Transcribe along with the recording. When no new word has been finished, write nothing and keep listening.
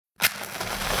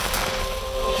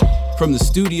from the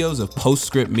studios of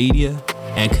Postscript Media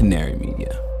and Canary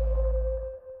Media.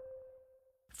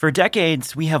 For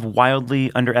decades, we have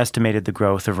wildly underestimated the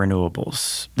growth of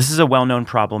renewables. This is a well-known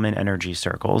problem in energy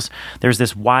circles. There's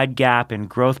this wide gap in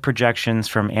growth projections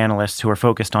from analysts who are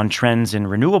focused on trends in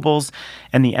renewables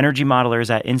and the energy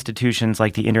modelers at institutions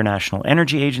like the International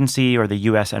Energy Agency or the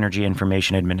U.S. Energy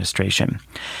Information Administration.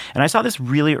 And I saw this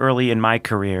really early in my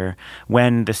career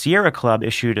when the Sierra Club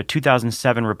issued a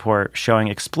 2007 report showing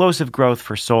explosive growth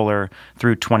for solar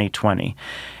through 2020.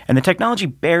 And the technology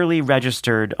barely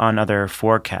registered on other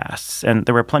forecasts. And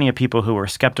there were plenty of people who were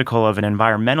skeptical of an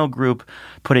environmental group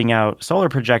putting out solar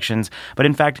projections. But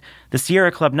in fact, the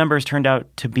Sierra Club numbers turned out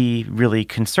to be really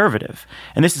conservative.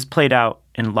 And this is played out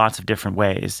in lots of different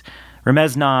ways.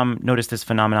 Ramez Naam noticed this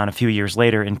phenomenon a few years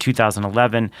later in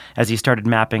 2011 as he started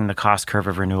mapping the cost curve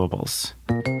of renewables.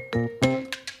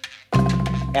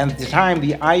 And at the time,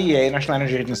 the IEA, National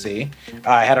Energy Agency,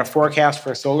 had a forecast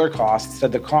for solar costs,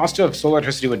 said the cost of solar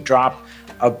electricity would drop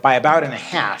by about in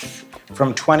half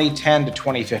from 2010 to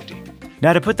 2050.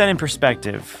 Now, to put that in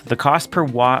perspective, the cost per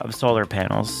watt of solar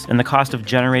panels and the cost of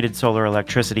generated solar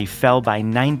electricity fell by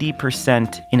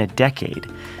 90% in a decade.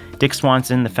 Dick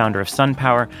Swanson, the founder of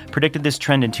SunPower, predicted this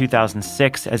trend in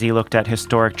 2006 as he looked at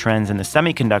historic trends in the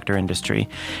semiconductor industry,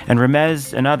 and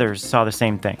Ramez and others saw the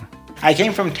same thing. I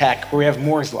came from tech, where we have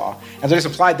Moore's Law, and so I just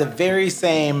applied the very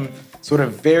same sort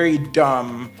of very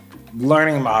dumb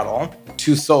learning model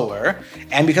to solar.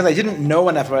 And because I didn't know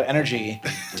enough about energy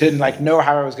to know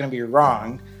how I was going to be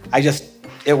wrong,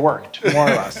 it worked, more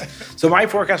or less. So my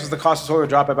forecast was the cost of solar would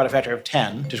drop by about a factor of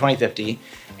 10 to 2050,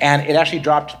 and it actually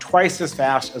dropped twice as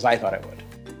fast as I thought it would.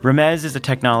 Ramez is a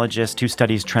technologist who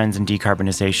studies trends in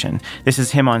decarbonization. This is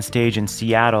him on stage in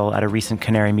Seattle at a recent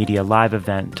Canary Media Live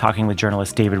event talking with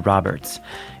journalist David Roberts.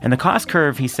 And the cost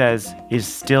curve, he says, is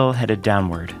still headed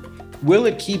downward. Will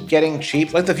it keep getting cheap?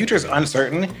 The future is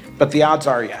uncertain, but the odds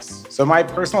are yes. So my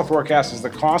personal forecast is the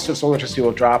cost of solar electricity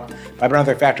will drop by about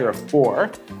another factor of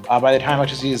 4 by the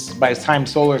time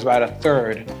solar is about a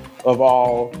third of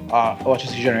all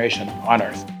electricity generation on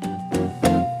Earth.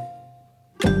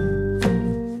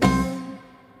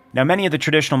 Now, many of the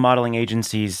traditional modeling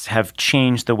agencies have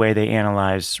changed the way they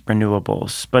analyze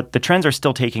renewables, but the trends are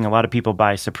still taking a lot of people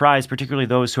by surprise, particularly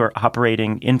those who are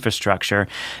operating infrastructure.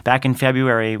 Back in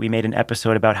February, we made an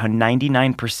episode about how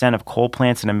 99% of coal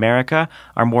plants in America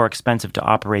are more expensive to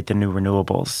operate than new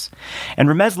renewables. And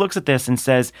Ramez looks at this and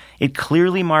says it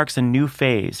clearly marks a new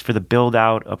phase for the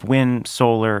build-out of wind,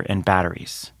 solar, and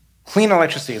batteries. Clean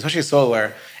electricity, especially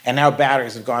solar, and now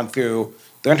batteries have gone through.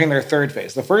 They're entering their third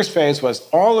phase. The first phase was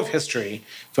all of history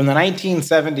from the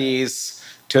 1970s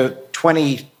to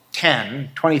 2010,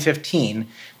 2015.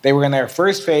 They were in their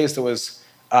first phase that was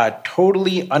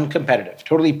totally uncompetitive,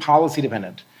 totally policy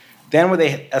dependent. Then with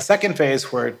a second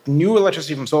phase where new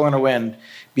electricity from solar and wind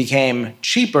became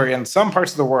cheaper in some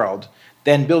parts of the world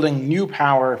than building new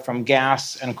power from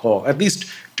gas and coal, at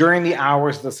least during the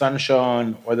hours the sun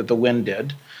shone or that the wind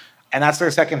did. And that's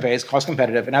their second phase, cost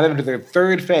competitive. And now they're into their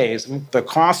third phase. The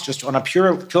cost just on a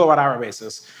pure kilowatt hour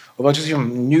basis of electricity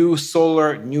from new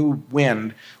solar, new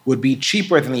wind would be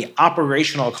cheaper than the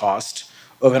operational cost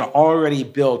of an already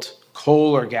built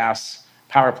coal or gas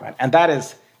power plant. And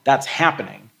that's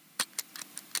happening.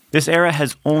 This era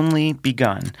has only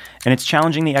begun, and it's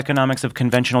challenging the economics of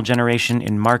conventional generation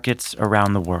in markets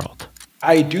around the world.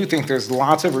 I do think there's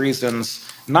lots of reasons,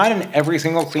 not in every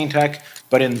single clean tech,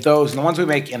 but in those, and the ones we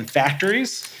make in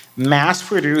factories, mass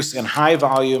produce in high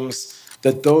volumes,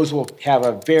 that those will have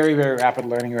a very, very rapid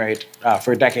learning rate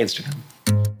for decades to come.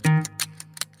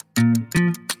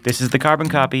 This is The Carbon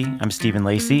Copy. I'm Stephen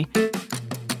Lacey.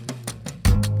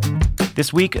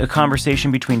 This week, a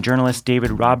conversation between journalist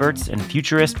David Roberts and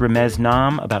futurist Ramez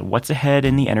Naam about what's ahead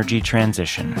in the energy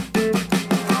transition.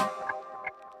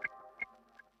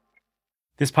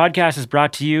 This podcast is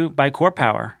brought to you by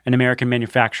CorePower, an American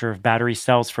manufacturer of battery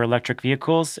cells for electric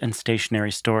vehicles and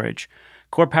stationary storage.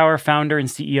 CorePower founder and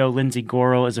CEO Lindsay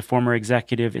Gorrill is a former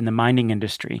executive in the mining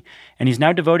industry, and he's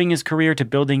now devoting his career to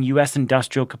building U.S.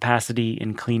 industrial capacity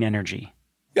in clean energy.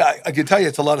 Yeah, I can tell you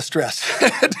it's a lot of stress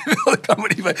to build a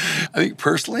company, but I think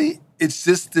personally, it's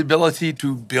just the ability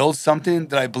to build something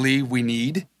that I believe we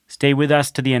need. Stay with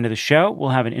us to the end of the show. We'll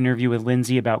have an interview with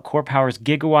Lindsay about CorePower's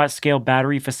gigawatt-scale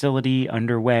battery facility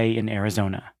underway in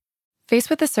Arizona. Faced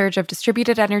with the surge of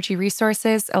distributed energy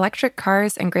resources, electric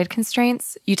cars, and grid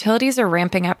constraints, utilities are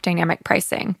ramping up dynamic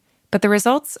pricing. But the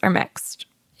results are mixed.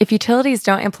 If utilities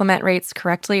don't implement rates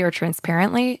correctly or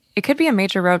transparently, it could be a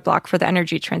major roadblock for the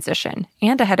energy transition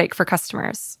and a headache for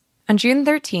customers. On June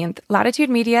 13th, Latitude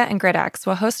Media and GridX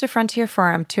will host a Frontier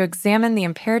Forum to examine the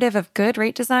imperative of good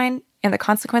rate design and the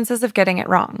consequences of getting it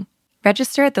wrong.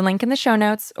 Register at the link in the show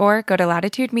notes or go to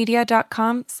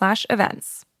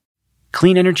latitudemedia.com/events.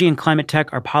 Clean energy and climate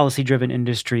tech are policy-driven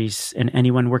industries, and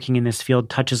anyone working in this field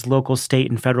touches local,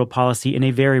 state, and federal policy in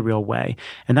a very real way.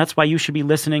 And that's why you should be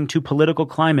listening to Political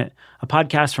Climate, a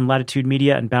podcast from Latitude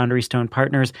Media and Boundary Stone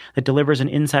Partners that delivers an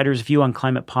insider's view on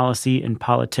climate policy and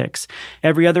politics.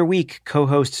 Every other week,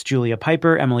 co-hosts Julia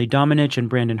Piper, Emily Domenech, and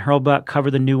Brandon Hurlbut cover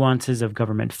the nuances of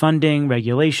government funding,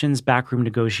 regulations, backroom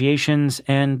negotiations,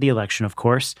 and the election, of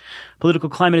course. Political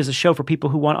Climate is a show for people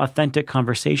who want authentic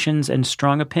conversations and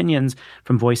strong opinions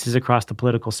from voices across the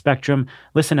political spectrum.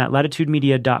 Listen at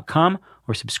latitudemedia.com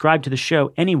or subscribe to the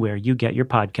show anywhere you get your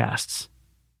podcasts.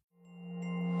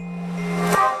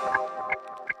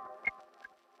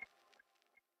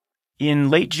 In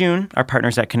late June, our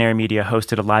partners at Canary Media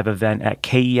hosted a live event at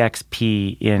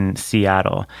KEXP in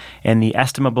Seattle. And the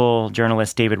estimable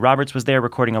journalist David Roberts was there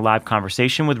recording a live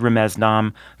conversation with Ramez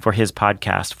Nam for his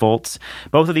podcast, Volts.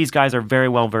 Both of these guys are very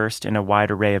well versed in a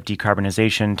wide array of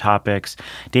decarbonization topics.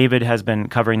 David has been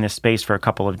covering this space for a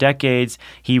couple of decades.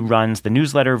 He runs the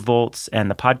newsletter Volts and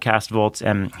the podcast Volts,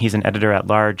 and he's an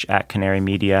editor-at-large at Canary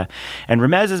Media. And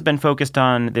Ramez has been focused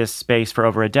on this space for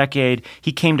over a decade.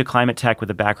 He came to climate tech with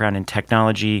a background in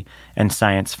technology and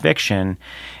science fiction.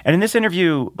 And in this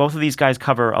interview, both of these guys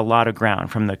cover a lot of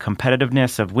ground, from the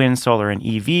competitiveness of wind, solar, and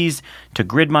EVs, to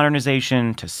grid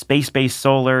modernization, to space-based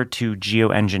solar, to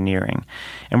geoengineering.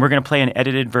 And we're going to play an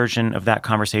edited version of that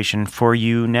conversation for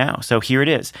you now. So here it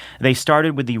is. They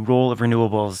started with the role of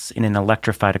renewables in an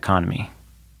electrified economy.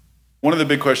 One of the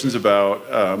big questions about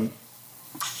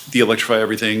the electrify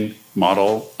everything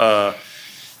model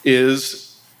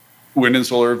is wind and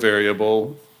solar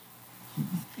variable.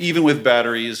 Even with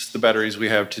batteries, the batteries we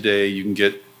have today, you can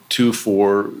get 2,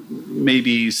 4,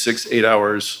 maybe 6, 8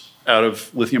 hours out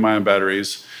of lithium-ion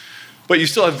batteries, but you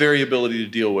still have variability to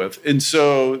deal with. And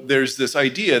so there's this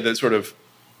idea that sort of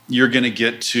you're going to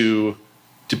get to,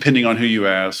 depending on who you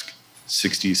ask,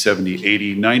 60, 70,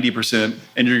 80, 90%,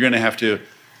 and you're going to have to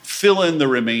fill in the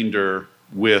remainder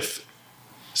with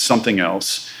something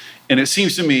else. And it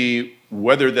seems to me,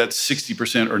 whether that's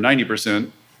 60% or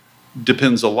 90%,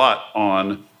 depends a lot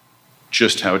on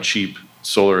just how cheap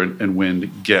solar and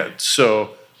wind get.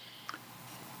 So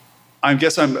I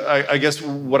guess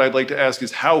what I'd like to ask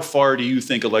is, how far do you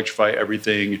think electrify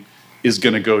everything is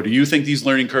going to go? Do you think these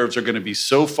learning curves are going to be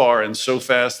so far and so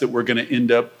fast that we're going to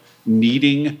end up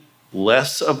needing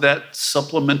less of that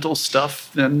supplemental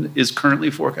stuff than is currently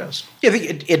forecast? Yeah, I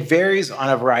think it varies on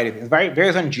a variety of things. It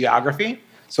varies on geography.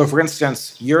 So for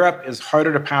instance, Europe is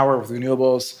harder to power with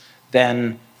renewables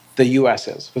than the U.S.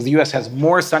 is, because the U.S. has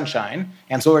more sunshine,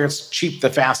 and solar gets cheap the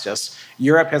fastest.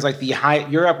 Europe has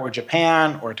Europe or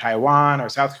Japan or Taiwan or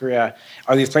South Korea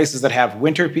are these places that have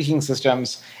winter peaking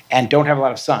systems and don't have a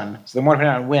lot of sun. So they're more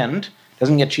dependent on wind,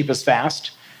 doesn't get cheap as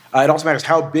fast. It also matters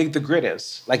how big the grid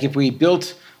is. Like if we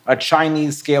built a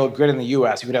Chinese-scale grid in the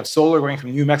U.S., you could have solar going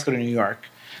from New Mexico to New York.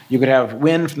 You could have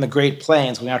wind from the Great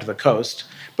Plains going out to the coast.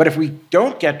 But if we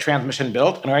don't get transmission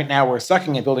built, and right now we're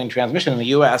sucking at building transmission in the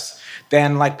U.S.,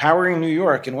 then like powering New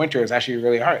York in winter is actually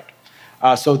really hard.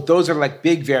 So those are like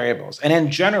big variables. And in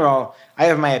general, I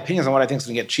have my opinions on what I think is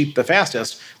going to get cheap the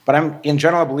fastest, but I'm in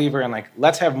general a believer in like,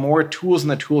 let's have more tools in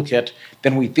the toolkit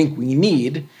than we think we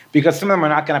need, because some of them are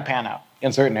not going to pan out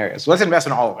in certain areas. So let's invest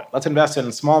in all of it. Let's invest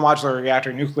in small modular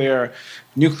reactor,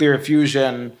 nuclear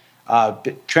fusion,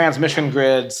 transmission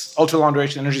grids, ultra-long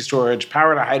duration energy storage,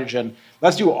 power to hydrogen.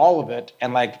 Let's do all of it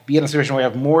and like be in a situation where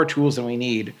we have more tools than we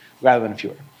need rather than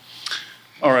fewer.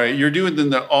 All right, you're doing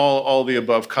the all the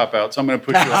above cop-out, so I'm going to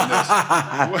push you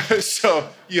on this. So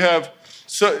you have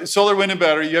solar, wind, and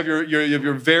battery. You have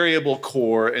your variable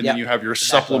core, and then you have your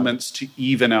supplements to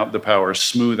even out the power,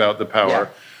 smooth out the power. Yeah.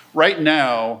 Right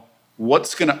now,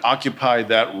 what's going to occupy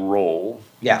that role,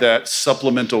 that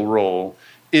supplemental role,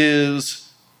 is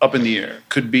up in the air.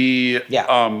 Could be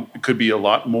it could be a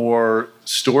lot more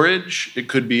storage. It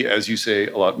could be, as you say,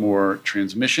 a lot more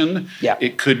transmission. Yeah.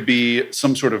 It could be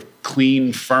some sort of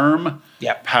clean, firm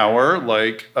power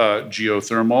like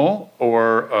geothermal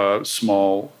or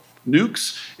small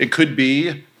nukes. It could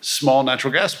be small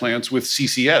natural gas plants with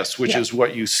CCS, which is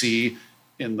what you see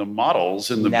in the models.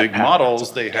 In the big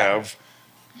models, they have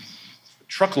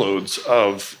truckloads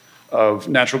of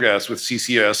natural gas with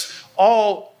CCS,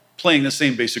 all playing the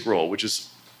same basic role, which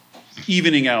is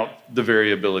evening out the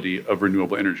variability of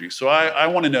renewable energy. So I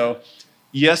want to know,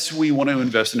 yes, we want to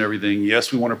invest in everything.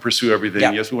 Yes, we want to pursue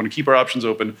everything. Yes, we want to keep our options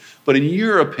open. But in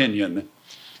your opinion,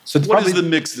 what is the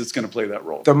mix that's going to play that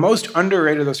role? The most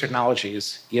underrated of those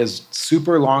technologies is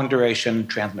super long duration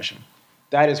transmission.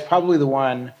 That is probably the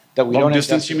one that we Long don't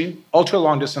distance, ingest. you mean? Ultra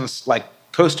long distance, like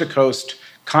coast to coast,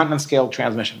 continent scale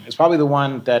transmission is probably the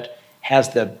one that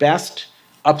has the best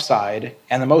upside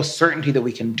and the most certainty that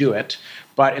we can do it.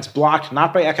 But it's blocked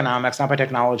not by economics, not by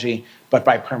technology, but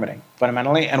by permitting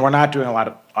fundamentally. And we're not doing a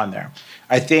lot on there.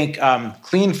 I think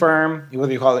clean firm,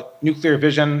 whether you call it nuclear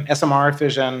fission, SMR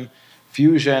fission,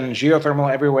 fusion,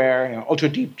 geothermal everywhere, ultra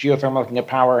deep geothermal can get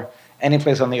power any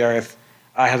place on the earth,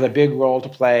 has a big role to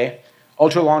play.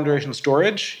 Ultra long duration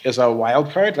storage is a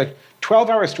wild card. Like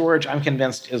 12-hour storage, I'm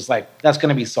convinced is like, that's going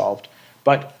to be solved.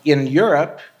 But in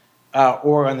Europe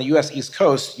or on the US East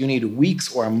Coast, you need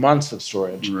weeks or months of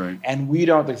storage. Right. And we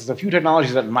don't, there's a few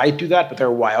technologies that might do that, but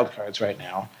they're wild cards right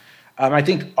now. I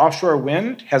think offshore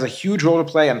wind has a huge role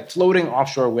to play, and floating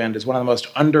offshore wind is one of the most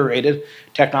underrated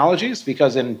technologies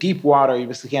because in deep water, you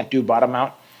basically can't do bottom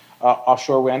mount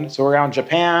offshore wind. So around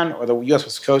Japan or the US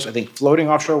West Coast, I think floating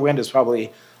offshore wind is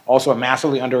probably also a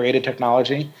massively underrated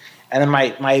technology. And then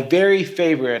my very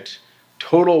favorite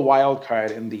total wild card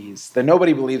in these that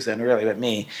nobody believes in really but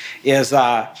me is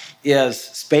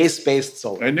space-based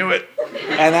solar. I knew it.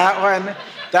 And that one,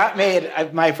 that made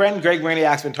my friend Greg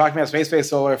Mariniak's been talking about space-based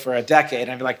solar for a decade,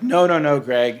 and I'd be like, no,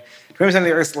 Greg. 20% of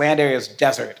the Earth's land area is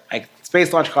desert. Like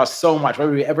space launch costs so much. Why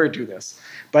would we ever do this?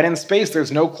 But in space,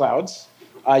 there's no clouds.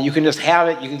 You can just have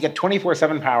it. You can get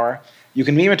 24/7 power. You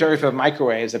can beam it to Earth with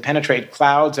microwaves that penetrate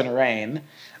clouds and rain.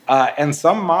 And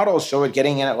some models show it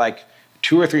getting in at like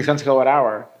 2 or 3 cents a kilowatt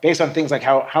hour based on things like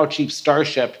how cheap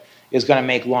Starship is going to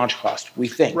make launch cost, we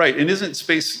think. Right, and isn't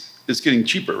space is getting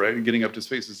cheaper, right? Getting up to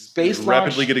space is Space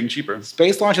rapidly launch- getting cheaper.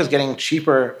 Space launch is getting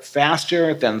cheaper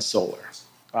faster than solar.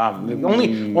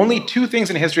 Only two things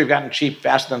in history have gotten cheap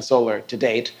faster than solar to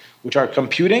date, which are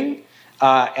computing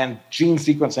and gene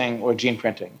sequencing or gene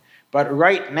printing. But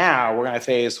right now, we're in a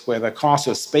phase where the cost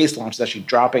of space launch is actually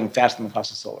dropping faster than the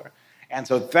cost of solar. And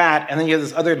so that, and then you have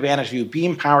this other advantage, if you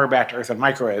beam power back to Earth in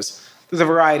microwaves, there's a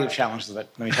variety of challenges of it,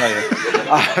 let me tell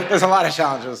you. There's a lot of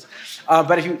challenges.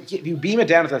 But if you beam it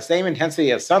down to the same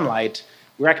intensity as sunlight,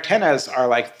 your antennas are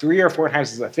like 3 or 4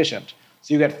 times as efficient.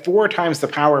 So you get 4 times the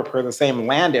power per the same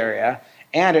land area,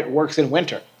 and it works in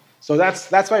winter. So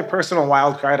that's my personal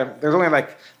wild card.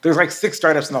 There's like 6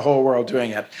 startups in the whole world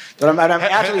doing it. But I'm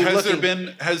actually looking.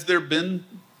 Has there been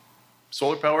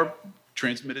solar power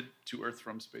transmitted to Earth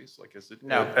from space? Like, has it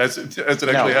No. has it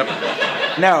actually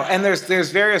happened? No, and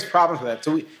there's various problems with it.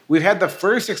 So we've had the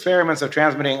first experiments of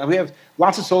transmitting. We have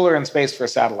lots of solar in space for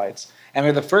satellites, and we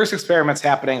have the first experiments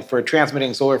happening for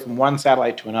transmitting solar from one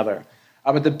satellite to another.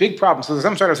 But the big problem, so there's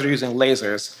some startups that are using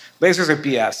lasers. Lasers are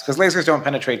BS, because lasers don't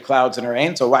penetrate clouds and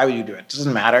rain, so why would you do it? It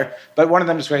doesn't matter. But one of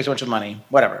them just raised a bunch of money,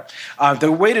 whatever.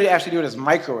 The way to actually do it is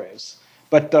microwaves.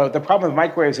 But the problem with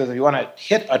microwaves is if you want to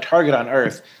hit a target on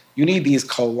Earth, you need these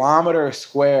kilometer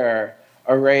square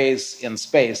arrays in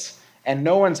space. And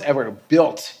no one's ever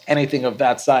built anything of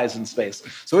that size in space.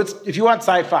 So if you want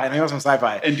sci-fi, and I know some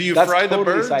sci-fi. And do you that's fry the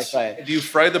totally birds? Sci-fi. Do you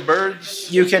fry the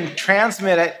birds? You can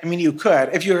transmit it. I mean, you could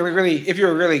if you were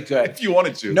really good. If you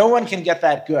wanted to. No one can get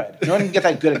that good. No one can get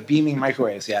that good at beaming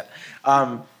microwaves yet.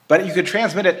 But you could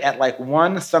transmit it at like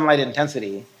 1 sunlight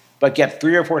intensity, but get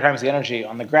 3 or 4 times the energy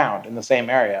on the ground in the same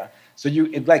area. So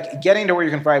getting to where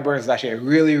you can fry birds is actually a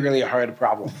really, really hard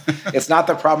problem. It's not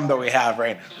the problem that we have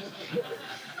right now.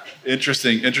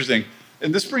 Interesting.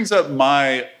 And this brings up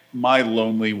my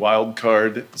lonely wild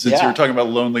card, since Yeah. you were talking about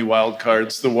lonely wild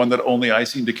cards, the one that only I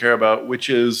seem to care about, which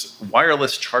is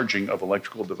wireless charging of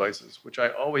electrical devices, which I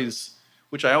always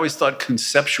thought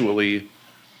conceptually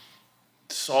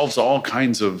solves all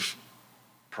kinds of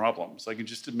problems. I can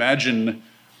just imagine,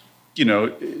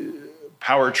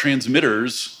 power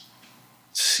transmitters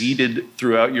seeded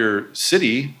throughout your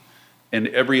city, and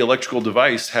every electrical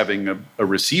device having a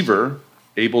receiver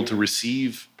able to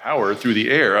receive power through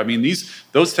the air. I mean,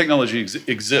 those technologies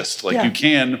exist. Like, Yeah. you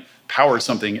can power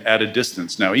something at a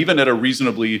distance. Now, even at a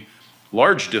reasonably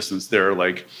large distance, there are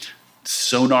like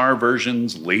sonar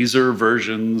versions, laser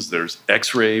versions, there's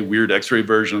weird X-ray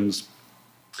versions.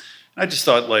 I just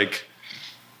thought, like,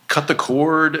 cut the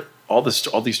cord, all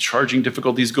these charging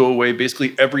difficulties go away.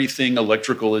 Basically, everything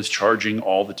electrical is charging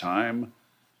all the time.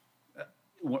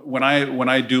 When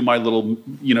I do my little,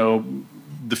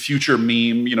 the future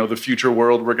meme, the future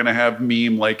world we're going to have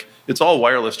meme, like, it's all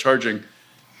wireless charging.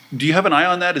 Do you have an eye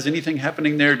on that? Is anything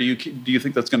happening there? Do you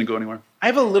think that's going to go anywhere? I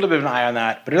have a little bit of an eye on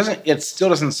that, but it still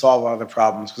doesn't solve a lot of the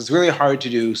problems, because it's really hard to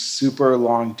do super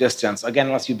long distance. Again,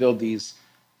 unless you build these,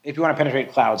 if you want to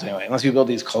penetrate clouds anyway, unless you build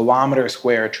these kilometer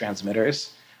square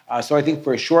transmitters. So I think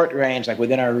for short range, like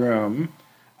within our room,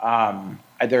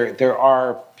 there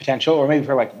are potential, or maybe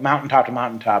for like mountaintop to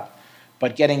mountaintop,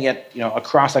 but getting it,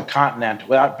 across a continent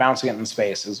without bouncing it in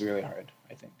space is really hard,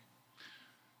 I think.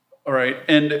 All right.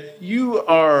 And you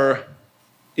are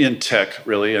in tech,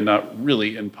 really, and not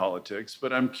really in politics,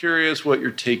 but I'm curious what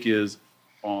your take is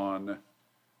on,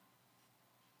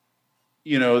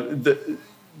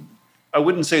 I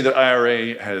wouldn't say that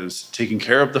IRA has taken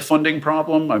care of the funding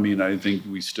problem. I mean, I think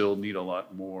we still need a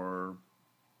lot more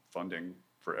funding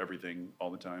for everything all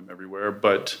the time, everywhere.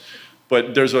 But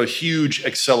there's a huge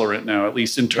accelerant now, at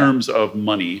least in terms of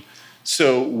money.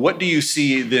 So what do you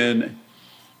see then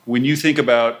when you think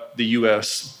about the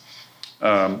U.S.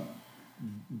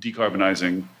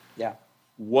 Decarbonizing? Yeah.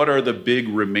 What are the big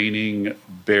remaining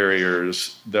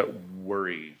barriers that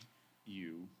worry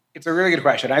you? It's a really good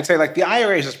question. I'd say the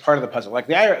IRA is just part of the puzzle.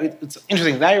 The IRA, it's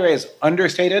interesting. The IRA is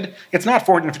understated. It's not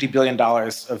 $450 billion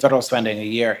of federal spending a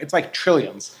year. It's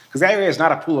trillions, because the IRA is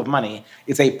not a pool of money.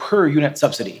 It's a per unit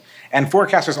subsidy. And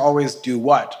forecasters always do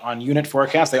what? On unit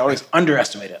forecasts, they always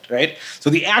underestimate it, right? So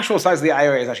the actual size of the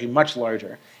IRA is actually much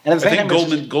larger. And at the same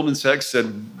time, Goldman Sachs said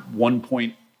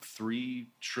 1.3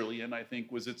 trillion, I think,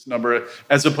 was its number,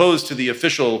 as opposed to the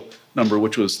official number,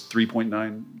 which was 3.9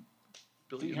 billion.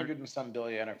 300 and some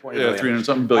billion or 40 billion. 300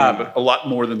 something billion, but a lot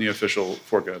more than the official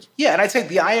forecast. Yeah, and I'd say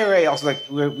the IRA also,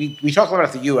 we talk a lot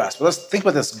about the US, but let's think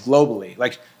about this globally.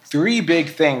 Three big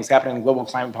things happening in global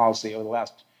climate policy over the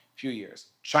last few years.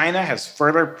 China has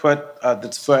further put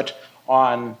its foot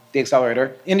on the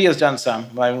accelerator. India's done some,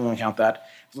 but I don't want to count that.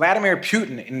 Vladimir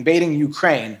Putin invading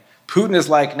Ukraine. Putin is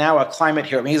now a climate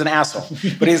hero. I mean, he's an asshole,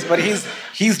 but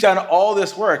he's done all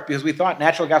this work because we thought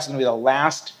natural gas was going to be the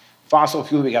last fossil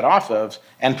fuel we got off of,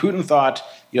 and Putin thought,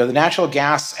 the natural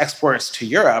gas exports to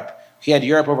Europe, he had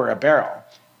Europe over a barrel.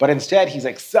 But instead, he's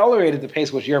accelerated the pace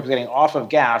at which Europe is getting off of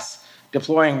gas,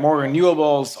 deploying more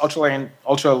renewables,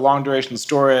 ultra long duration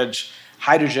storage,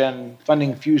 hydrogen,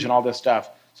 funding fusion, all this stuff.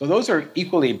 So those are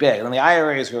equally big, and the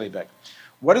IRA is really big.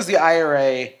 What is the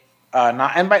IRA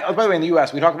not? And by the way, in the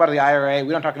U.S., we talk about the IRA.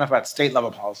 We don't talk enough about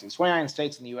state-level policies. 29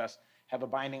 states in the U.S. have a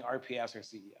binding RPS or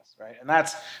CES, right? And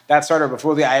that started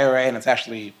before the IRA, and it's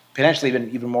actually potentially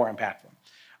been even more impactful.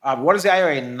 What does the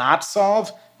IRA not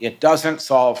solve? It doesn't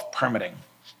solve permitting.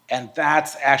 And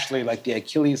that's actually the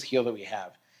Achilles heel that we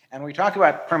have. And when we talk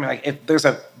about permitting, if there's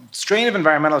a strain of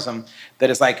environmentalism that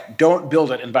is don't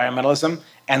build it environmentalism,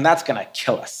 and that's going to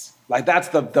kill us. That's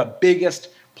the biggest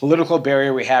political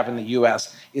barrier we have in the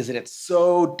U.S. is that it's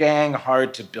so dang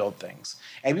hard to build things.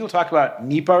 And people talk about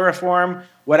NEPA reform,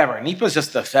 whatever. NEPA is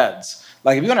just the feds.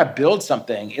 If you want to build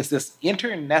something, it's this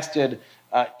internested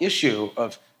issue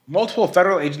of multiple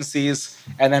federal agencies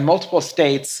and then multiple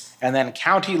states and then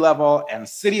county level and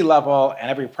city level and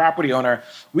every property owner.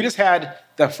 We just had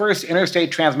the first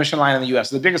interstate transmission line in the U.S.,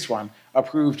 the biggest one,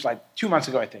 approved 2 months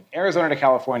ago, I think, Arizona to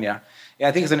California. Yeah,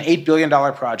 I think it's an $8 billion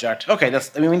project. Okay,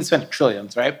 we spent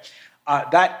trillions, right?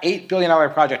 That $8 billion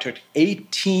project took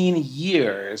 18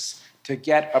 years to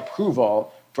get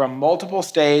approval from multiple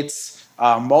states,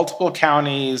 multiple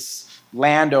counties,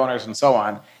 landowners, and so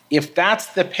on. If that's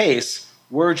the pace,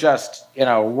 we're just in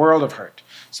a world of hurt.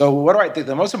 So what do I think?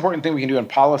 The most important thing we can do in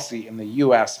policy in the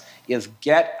U.S. is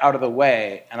get out of the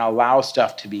way and allow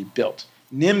stuff to be built.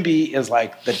 NIMBY is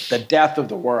the death of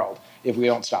the world if we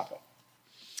don't stop it.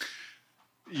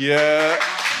 Yeah.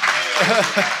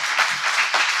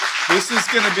 This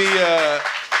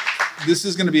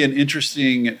is going to be an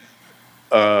interesting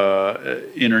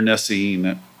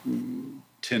internecine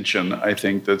tension. I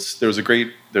think there's a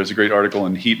great article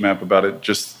in Heat Map about it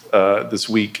just this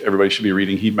week. Everybody should be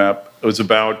reading Heat Map. It was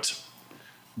about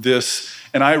this,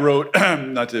 and I wrote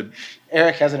not to.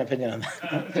 Eric has an opinion on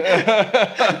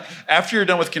that. After you're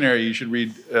done with Canary, you should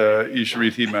read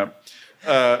Heat Map.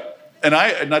 And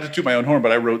I, not to toot my own horn,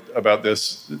 but I wrote about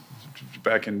this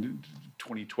back in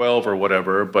 2012 or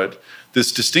whatever. But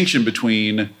this distinction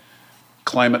between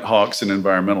climate hawks and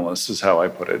environmentalists is how I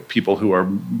put it. People who are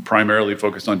primarily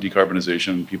focused on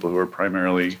decarbonization, people who are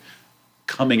primarily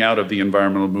coming out of the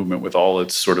environmental movement with all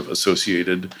its sort of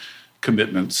associated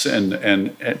commitments and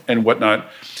whatnot.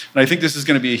 And I think this is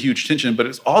going to be a huge tension, but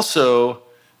it's also,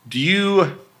 do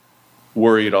you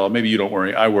worry at all? Maybe you don't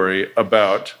worry. I worry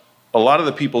about a lot of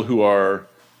the people who are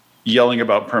yelling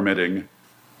about permitting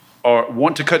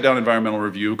want to cut down environmental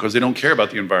review because they don't care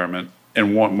about the environment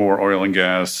and want more oil and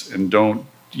gas and don't,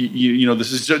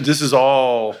 this is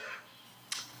all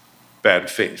bad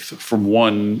faith from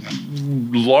one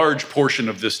large portion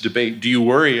of this debate. Do you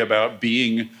worry about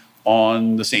being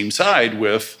on the same side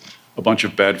with a bunch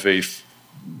of bad faith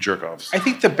jerk-offs? I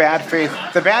think the bad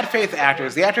faith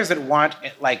actors, the actors that want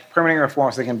permitting reform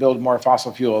so they can build more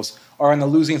fossil fuels, are on the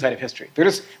losing side of history.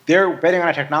 They're betting on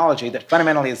a technology that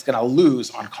fundamentally is going to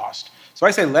lose on cost. So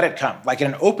I say let it come. Like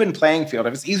in an open playing field,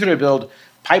 if it's easier to build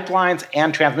pipelines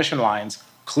and transmission lines,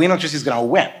 clean electricity is going to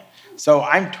win. So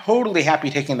I'm totally happy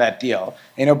taking that deal.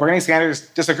 Bernie Sanders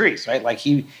disagrees, right? Like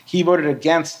he voted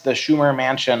against the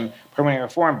Schumer-Manchin permitting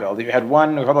reform bill that you had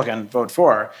one Republican vote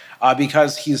for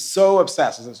because he's so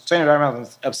obsessed, as a sustainable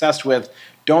environmentalist, obsessed with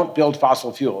don't build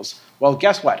fossil fuels. Well,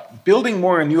 guess what? Building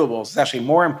more renewables is actually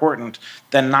more important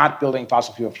than not building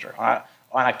fossil fuel infrastructure.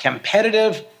 On a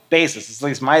competitive basis, it's at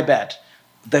least my bet,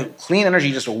 the clean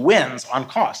energy just wins on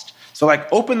cost. So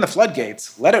open the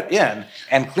floodgates, let it in,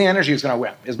 and clean energy is going to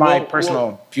win, is my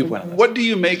personal viewpoint on this. What do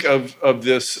you make of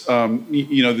this?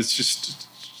 This just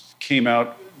came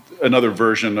out, another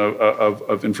version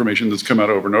of information that's come out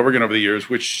over and over again over the years,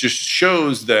 which just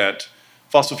shows that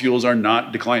fossil fuels are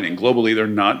not declining. Globally, they're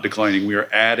not declining. We are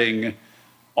adding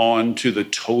on to the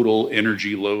total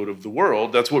energy load of the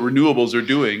world. That's what renewables are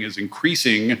doing, is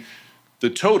increasing the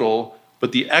total,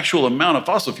 but the actual amount of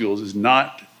fossil fuels is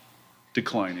not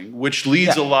declining, which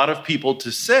leads a lot of people to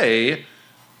say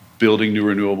building new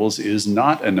renewables is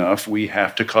not enough. We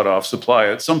have to cut off supply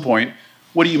at some point.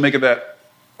 What do you make of that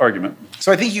argument?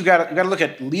 So I think you got to look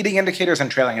at leading indicators and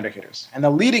trailing indicators. And the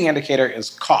leading indicator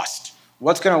is cost.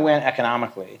 What's going to win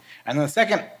economically? And then the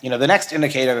second, the next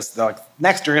indicator, the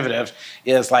next derivative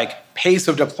is pace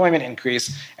of deployment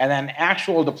increase, and then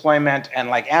actual deployment and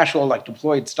actual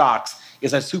deployed stocks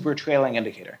is a super trailing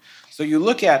indicator. So you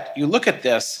look at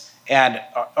this. And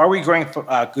are we growing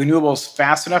renewables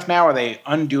fast enough now? Are they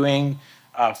undoing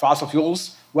fossil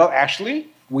fuels? Well, actually,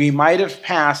 we might have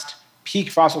passed peak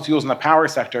fossil fuels in the power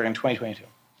sector in 2022.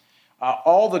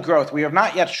 All the growth, we have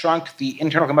not yet shrunk the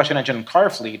internal combustion engine car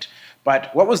fleet,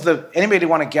 but anybody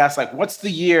want to guess, what's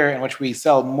the year in which we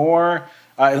sell more,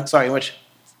 in which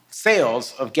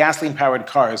sales of gasoline-powered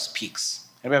cars peaks?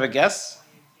 Anybody have a guess?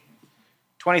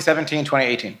 2017,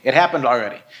 2018. It happened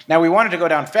already. Now, we wanted to go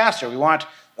down faster. We want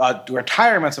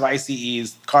retirements of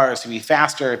ICEs cars to be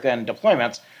faster than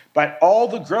deployments, but all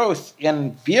the growth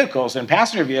in vehicles and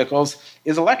passenger vehicles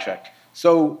is electric.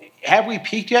 So have we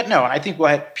peaked yet? No, and I think we'll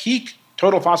have peak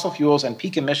total fossil fuels and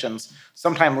peak emissions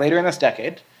sometime later in this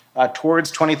decade, towards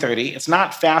 2030. It's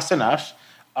not fast enough,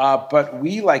 but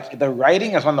the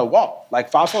writing is on the wall.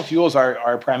 Fossil fuels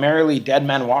are primarily dead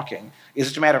men walking. It's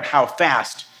just a matter of how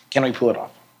fast can we pull it off.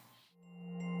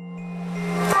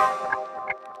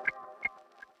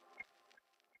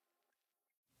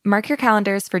 Mark your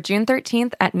calendars for June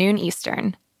 13th at noon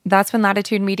Eastern. That's when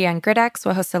Latitude Media and GridX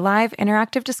will host a live,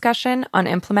 interactive discussion on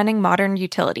implementing modern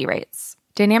utility rates.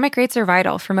 Dynamic rates are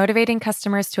vital for motivating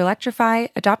customers to electrify,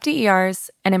 adopt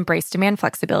DERs, and embrace demand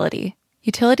flexibility.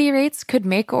 Utility rates could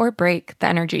make or break the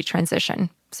energy transition.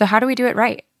 So how do we do it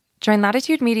right? Join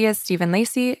Latitude Media's Stephen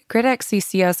Lacey, GridX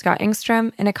CCO Scott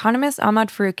Engstrom, and economist Ahmad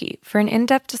Faruqi for an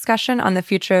in-depth discussion on the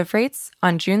future of rates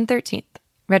on June 13th.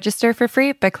 Register for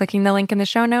free by clicking the link in the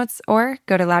show notes or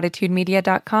go to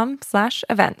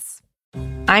latitudemedia.com/events.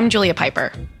 I'm Julia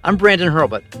Piper. I'm Brandon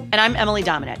Hurlbut. And I'm Emily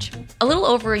Domenech. A little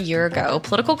over a year ago,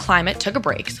 Political Climate took a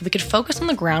break so we could focus on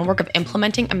the groundwork of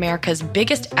implementing America's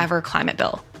biggest ever climate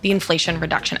bill, the Inflation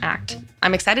Reduction Act.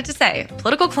 I'm excited to say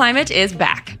Political Climate is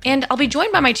back, and I'll be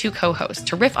joined by my two co-hosts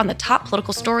to riff on the top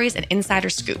political stories and insider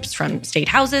scoops from state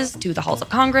houses to the halls of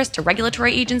Congress to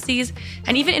regulatory agencies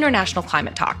and even international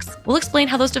climate talks. We'll explain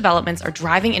how those developments are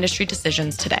driving industry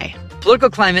decisions today.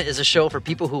 Political Climate is a show for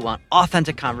people who want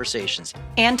authentic conversations.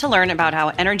 And to learn about how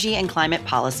energy and climate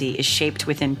policy is shaped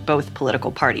within both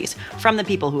political parties from the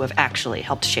people who have actually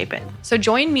helped shape it. So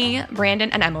join me,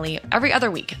 Brandon, and Emily every other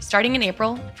week, starting in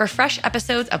April, for fresh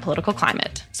episodes of Political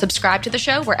Climate. Subscribe to the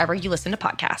show wherever you listen to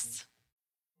podcasts.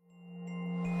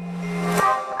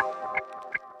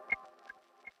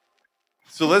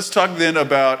 So let's talk then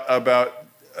about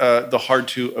the hard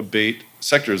to abate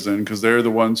sectors then, because they're the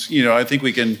ones, I think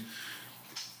we can,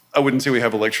 I wouldn't say we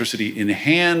have electricity in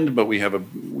hand, but we have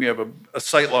a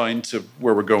sight line to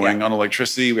where we're going on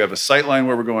electricity. We have a sight line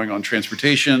where we're going on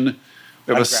transportation.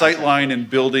 We have a sight line in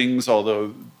buildings,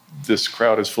 although this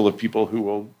crowd is full of people who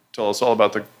will tell us all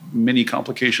about the many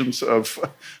complications of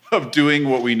doing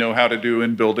what we know how to do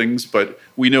in buildings, but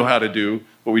we know how to do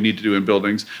what we need to do in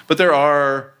buildings. But there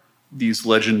are these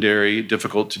legendary,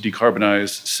 difficult to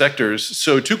decarbonize sectors.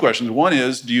 So two questions. One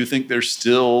is, do you think they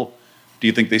still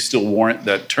warrant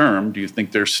that term? Do you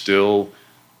think they're still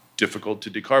difficult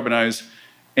to decarbonize?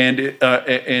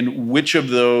 And which of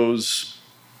those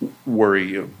worry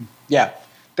you? Yeah,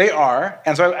 they are.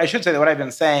 And so I should say that what I've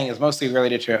been saying is mostly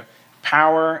related to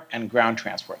power and ground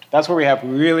transport. That's where we have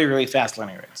really, really fast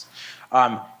learning rates.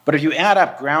 But if you add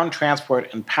up ground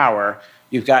transport and power,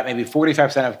 you've got maybe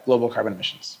 45% of global carbon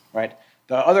emissions, right?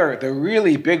 The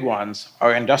really big ones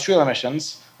are industrial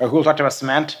emissions, or Google talked about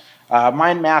cement.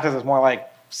 My math is more like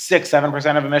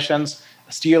 6-7% of emissions.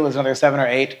 Steel is another 7 or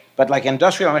 8. But like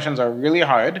industrial emissions are really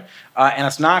hard, and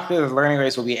it's not clear that the learning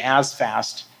rates will be as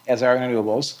fast as our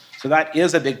renewables. So that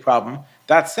is a big problem.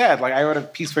 That said, like I wrote a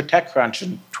piece for TechCrunch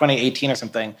in 2018 or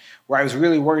something where I was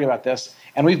really worried about this,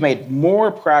 and we've made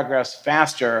more progress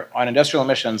faster on industrial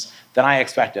emissions than I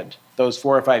expected those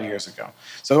 4 or 5 years ago.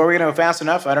 So are we going to go fast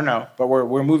enough? I don't know, but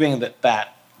we're moving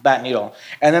that needle.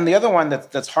 And then the other one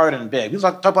that's hard and big, people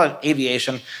talk about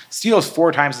aviation. Steel is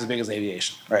 4 times as big as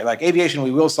aviation, right? Like aviation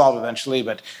we will solve eventually,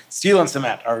 but steel and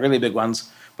cement are really big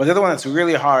ones. But the other one that's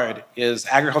really hard is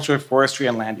agriculture, forestry,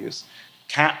 and land use.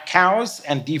 Cows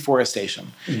and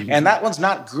deforestation. Mm-hmm. And that one's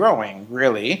not growing,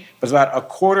 really, but it's about a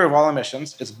quarter of all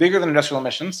emissions. It's bigger than industrial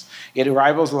emissions. It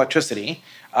rivals electricity.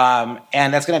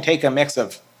 And that's going to take a mix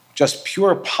of just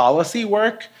pure policy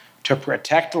work to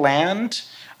protect land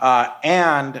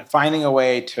and finding a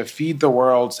way to feed the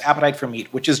world's appetite for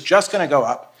meat, which is just going to go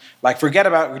up. Like, forget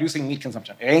about reducing meat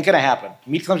consumption. It ain't going to happen.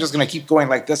 Meat consumption is going to keep going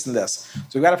like this and this.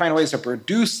 So we've got to find ways to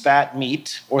produce that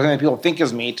meat, or something that people think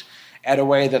is meat, at a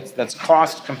way that's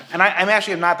cost. And I'm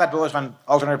actually not that bullish on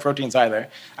alternative proteins either.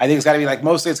 I think it's got to be like,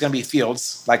 mostly it's going to be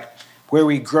fields, like where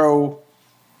we grow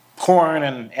corn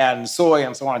and soy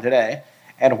and so on today,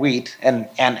 and wheat and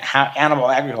animal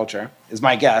agriculture is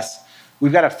my guess.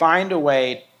 We've got to find a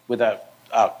way with a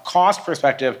cost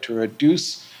perspective to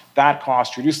reduce that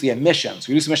cost, reduce the emissions,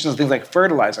 reduce emissions of things like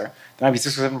fertilizer, that might be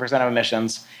 6 or 7% of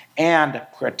emissions, and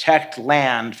protect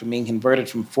land from being converted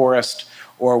from forest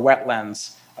or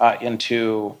wetlands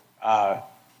into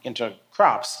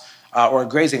crops or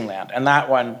grazing land. And that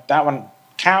one,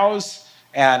 cows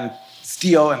and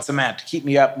steel and cement keep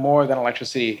me up more than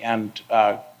electricity and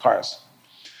cars.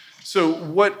 So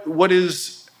what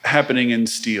is happening in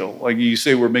steel? Like you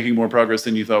say, we're making more progress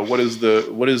than you thought. What is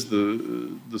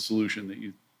the solution that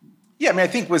you? Yeah, I mean, I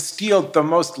think with steel, the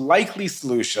most likely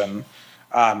solution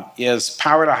is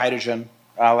power to hydrogen.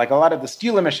 Like a lot of the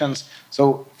steel emissions.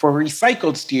 So for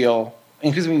recycled steel,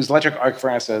 increasingly we use electric arc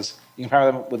furnaces. You can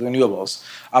power them with renewables.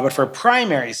 But for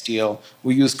primary steel,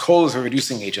 we use coal as a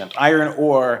reducing agent. Iron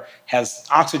ore has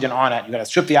oxygen on it. You've got to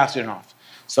strip the oxygen off.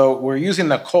 So we're using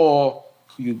the coal.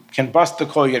 You can bust the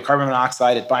coal, you get carbon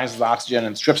monoxide, it binds with oxygen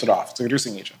and strips it off. It's a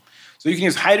reducing agent. So you can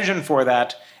use hydrogen for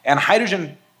that. And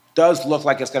hydrogen does look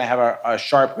like it's going to have a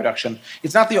sharp reduction.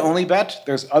 It's not the only bet.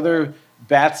 There's other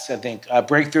bets. I think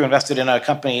Breakthrough invested in a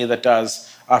company that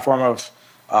does a form of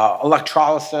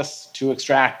electrolysis to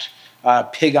extract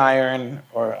pig iron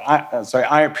or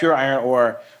pure iron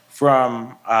ore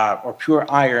from or pure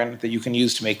iron that you can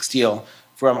use to make steel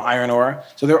from iron ore.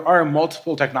 So there are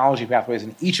multiple technology pathways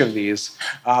in each of these,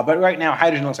 but right now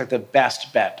hydrogen looks like the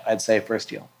best bet, I'd say, for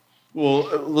steel. Well,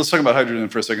 let's talk about hydrogen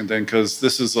for a second then, because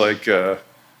this is like,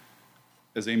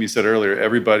 as Amy said earlier,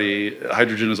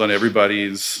 hydrogen is on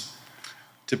everybody's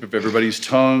tip of everybody's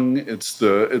tongue. It's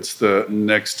the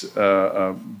next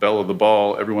belle of the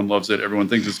ball. Everyone loves it. Everyone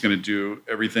thinks it's going to do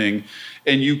everything,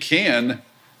 and you can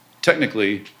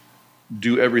technically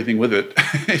do everything with it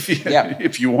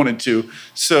if you wanted to.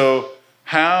 So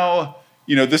how,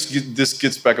 this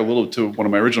gets back a little to one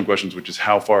of my original questions, which is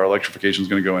how far electrification is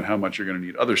going to go and how much you're going to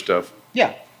need other stuff.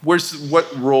 Yeah.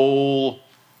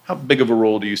 How big of a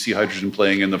role do you see hydrogen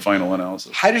playing in the final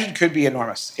analysis? Hydrogen could be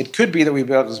enormous. It could be that we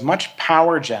build as much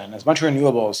power gen, as much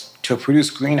renewables to produce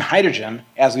green hydrogen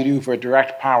as we do for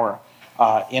direct power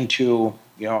into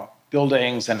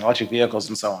buildings and electric vehicles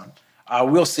and so on.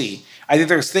 We'll see. I think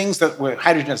there's things where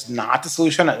hydrogen is not the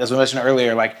solution, as we mentioned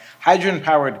earlier, like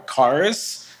hydrogen-powered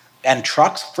cars and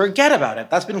trucks. Forget about it.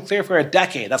 That's been clear for a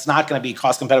decade. That's not going to be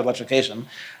cost-competitive electrification.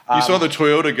 You saw the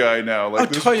Toyota guy now,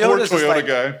 this poor Toyota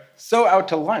guy. So out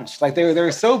to lunch. Like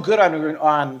they're so good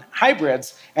on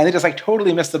hybrids, and they just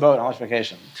totally missed the boat on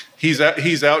electrification. He's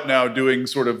out now doing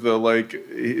sort of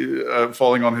the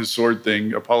falling on his sword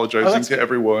thing, apologizing to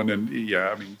everyone, and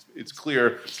it's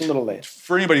clear. It's a little late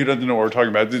for anybody who doesn't know what we're talking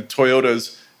about. The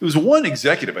Toyotas. It was one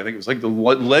executive. I think it was like the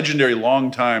legendary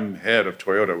longtime head of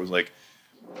Toyota was like,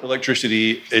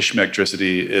 electricity,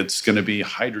 ishmectricity. It's going to be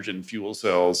hydrogen fuel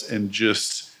cells, and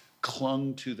just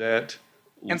clung to that.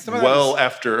 And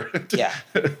after. Yeah.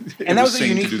 And that was a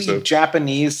uniquely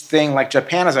Japanese thing. Like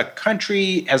Japan as a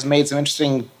country has made some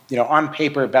interesting, on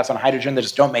paper bets on hydrogen that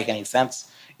just don't make any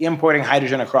sense. Importing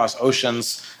hydrogen across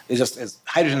oceans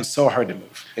hydrogen's so hard to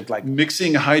move. It's like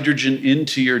mixing hydrogen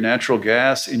into your natural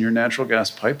gas in your natural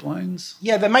gas pipelines.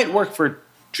 Yeah, that might work for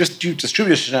just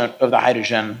distribution of the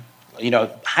hydrogen.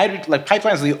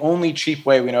 Pipelines are the only cheap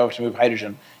way we know of to move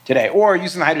hydrogen today, or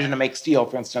using the hydrogen to make steel,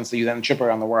 for instance, that you then ship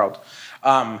around the world.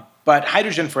 But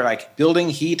hydrogen for like building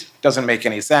heat doesn't make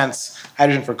any sense.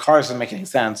 Hydrogen for cars doesn't make any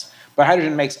sense. But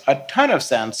hydrogen makes a ton of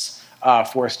sense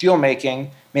for steel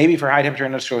making, maybe for high temperature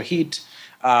industrial heat.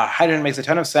 Hydrogen makes a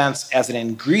ton of sense as an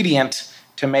ingredient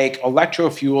to make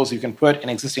electrofuels you can put in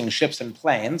existing ships and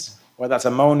planes, whether that's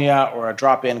ammonia or a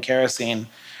drop-in kerosene.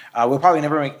 We'll probably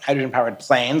never make hydrogen-powered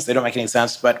planes. They don't make any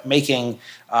sense. But making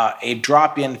a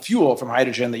drop-in fuel from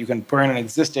hydrogen that you can burn in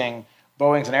existing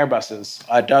Boeings and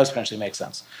Airbuses does potentially make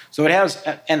sense. So it has,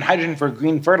 and hydrogen for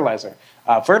green fertilizer.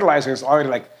 Fertilizer is already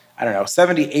like, I don't know,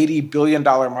 $70, $80 billion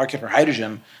market for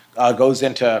hydrogen goes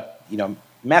into,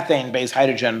 methane-based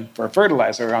hydrogen for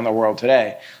fertilizer around the world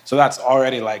today. So that's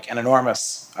already like an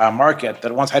enormous market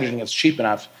that once hydrogen gets cheap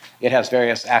enough, it has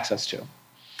various access to.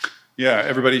 Yeah,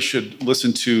 everybody should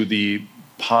listen to the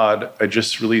pod I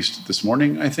just released this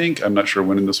morning, I think. I'm not sure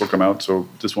when this will come out, so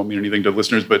this won't mean anything to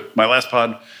listeners. But my last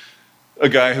pod, a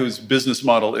guy whose business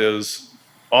model is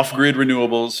off-grid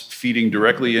renewables feeding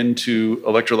directly into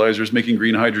electrolyzers, making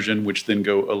green hydrogen, which then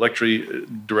go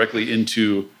directly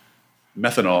into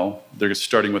methanol. They're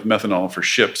starting with methanol for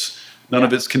ships. None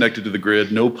of it's connected to the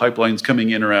grid. No pipelines coming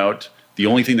in or out. The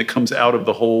only thing that comes out of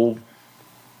the whole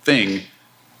thing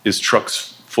is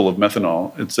trucks full of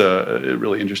methanol. It's a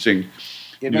really interesting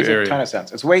It new makes area. a ton of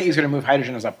sense. It's way easier to move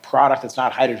hydrogen as a product that's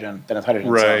not hydrogen than it's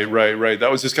hydrogen itself. Right. That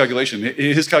was his calculation.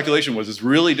 His calculation was it's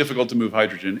really difficult to move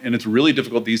hydrogen, and it's really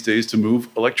difficult these days to move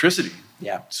electricity.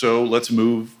 Yeah. So let's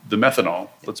move the methanol.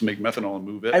 Let's make methanol and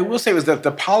move it. I will say was that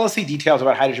the policy details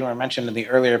about hydrogen were mentioned in the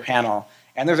earlier panel,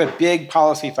 and there's a big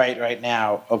policy fight right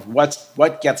now of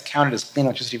what gets counted as clean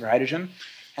electricity for hydrogen,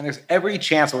 and there's every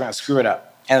chance we're going to screw it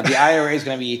up, and that the IRA is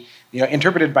going to be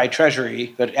interpreted by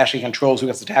Treasury, that actually controls who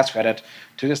gets the tax credit,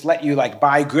 to just let you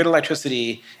buy grid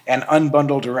electricity and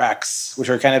unbundle directs, which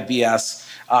are kind of BS,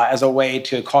 as a way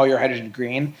to call your hydrogen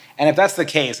green. And if that's the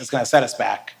case, it's going to set us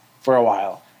back for a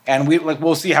while. And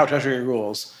we'll see how Treasury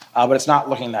rules, but it's not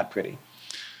looking that pretty.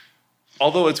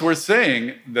 Although it's worth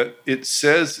saying that it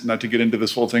says, not to get into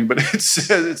this whole thing, but it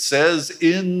says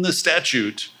in the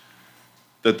statute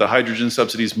that the hydrogen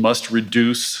subsidies must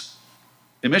reduce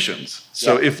emissions.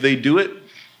 So if they do it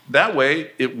that way,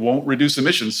 it won't reduce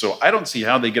emissions. So I don't see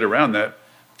how they get around that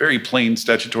very plain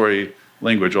statutory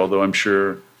language, although I'm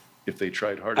sure if they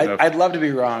tried hard enough. I'd love to be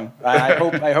wrong. I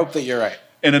hope that you're right.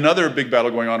 And another big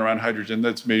battle going on around hydrogen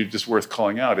that's maybe just worth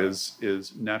calling out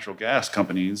is natural gas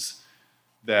companies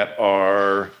that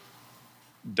are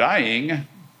dying,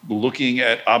 looking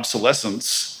at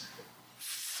obsolescence,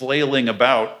 flailing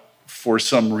about for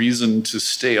some reason to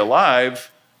stay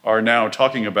alive, are now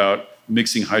talking about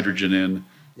mixing hydrogen in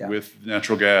with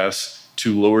natural gas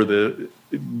to lower the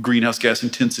greenhouse gas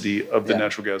intensity of the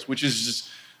natural gas, which is just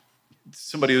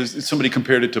somebody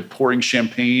compared it to pouring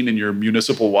champagne in your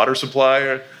municipal water supply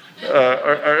or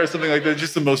something like that.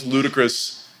 Just the most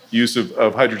ludicrous use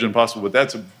of hydrogen possible.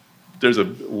 But there's a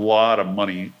lot of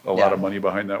money, lot of money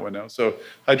behind that one now. So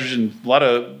hydrogen, a lot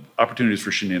of opportunities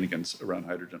for shenanigans around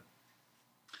hydrogen.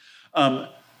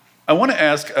 I want to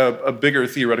ask a bigger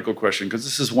theoretical question, because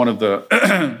this is one of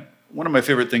my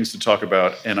favorite things to talk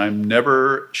about, and I'm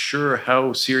never sure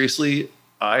how seriously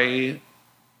I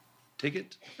take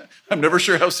it. I'm never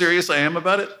sure how serious I am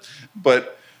about it.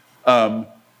 But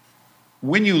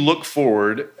when you look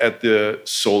forward at the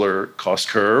solar cost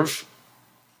curve,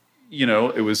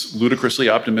 it was ludicrously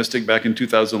optimistic back in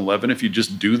 2011. If you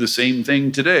just do the same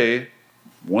thing today,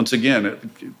 once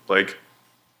again, like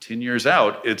 10 years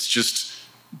out, it's just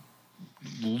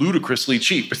ludicrously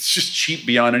cheap. It's just cheap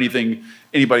beyond anything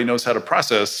anybody knows how to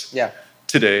process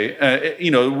today.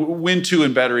 Wind too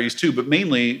and batteries too, but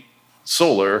mainly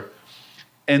solar.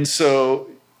 And so,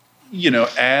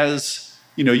 as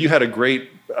you had a great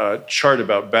chart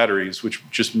about batteries, which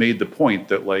just made the point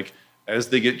that as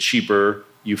they get cheaper,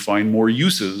 you find more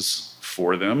uses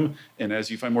for them. And as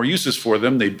you find more uses for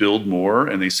them, they build more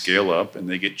and they scale up and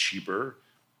they get cheaper,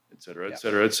 et cetera, et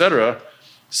cetera, et cetera.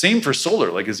 Same for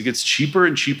solar. As it gets cheaper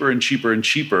and cheaper and cheaper and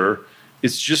cheaper,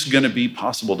 it's just going to be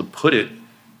possible to put it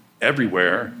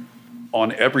everywhere,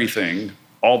 on everything,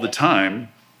 all the time.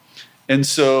 And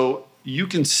so you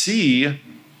can see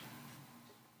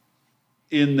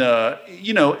in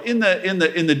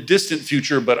the distant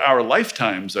future, but our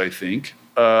lifetimes, I think,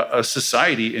 a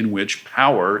society in which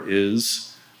power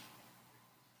is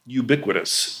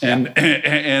ubiquitous and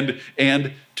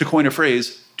to coin a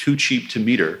phrase, too cheap to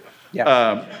meter.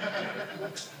 Yeah.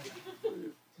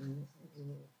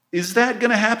 Is that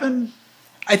going to happen?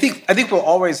 I think we'll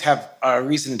always have a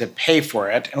reason to pay for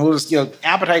it, and we'll just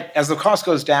appetite as the cost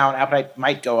goes down, appetite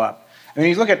might go up. I mean,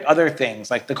 you look at other things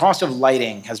like the cost of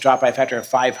lighting has dropped by a factor of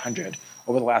 500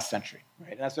 over the last century,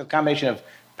 right? And that's a combination of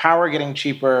power getting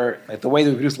cheaper, like the way that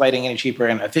we produce lighting getting cheaper,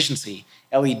 and efficiency,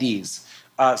 LEDs.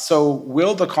 So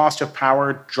will the cost of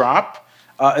power drop?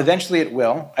 Eventually it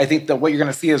will. I think that what you're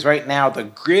going to see is right now the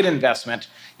grid investment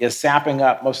is sapping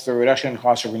up most of the reduction in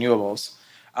cost of renewables.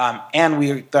 And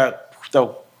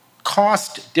the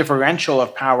cost differential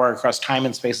of power across time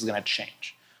and space is going to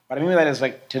change. What I mean by that is,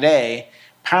 like, today,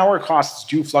 power costs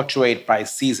do fluctuate by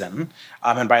season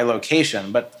and by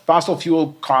location, but fossil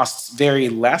fuel costs vary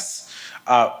less.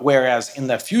 Whereas in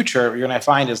the future, what you're going to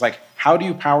find is, like, how do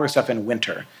you power stuff in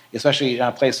winter, especially in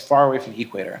a place far away from the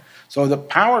equator? So the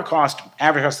power cost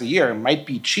average across the year might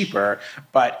be cheaper,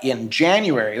 but in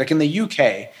January, like in the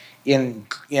UK, in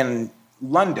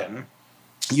London,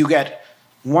 you get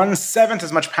 1/7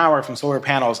 as much power from solar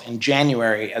panels in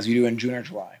January as you do in June or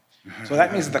July. So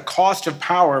that means that the cost of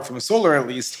power from solar, at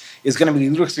least, is going to be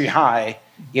ludicrously high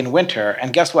in winter.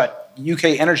 And guess what? UK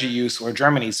energy use, or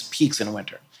Germany's, peaks in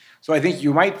winter. So I think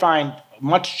you might find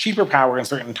much cheaper power in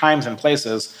certain times and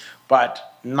places, but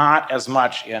not as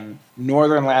much in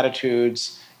northern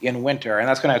latitudes in winter. And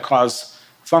that's going to cause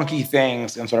funky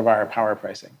things in sort of our power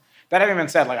pricing. That having been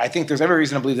said, like, I think there's every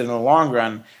reason to believe that in the long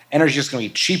run, energy is going to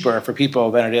be cheaper for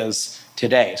people than it is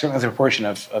today, certainly as a proportion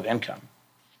of income.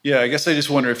 Yeah, I guess I just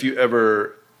wonder if you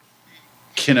ever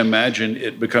can imagine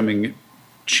it becoming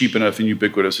cheap enough and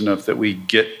ubiquitous enough that we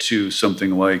get to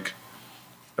something like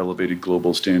elevated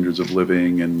global standards of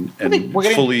living and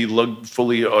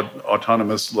fully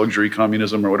autonomous luxury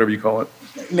communism, or whatever you call it.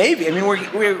 Maybe. I mean,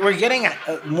 we're getting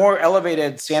more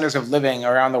elevated standards of living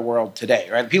around the world today,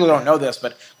 right? People don't know this,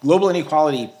 but global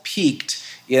inequality peaked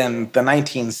in the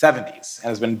 1970s and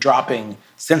has been dropping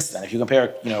since then. If you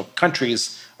compare,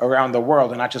 countries around the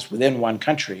world and not just within one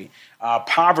country,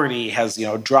 poverty has,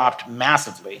 dropped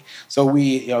massively. So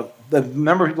the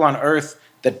number of people on Earth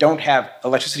that don't have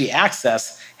electricity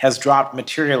access has dropped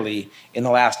materially in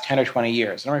the last 10 or 20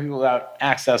 years. The number of people without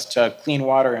access to clean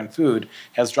water and food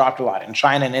has dropped a lot. In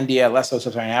China and India, less so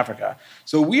sub-Saharan Africa.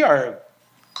 So we are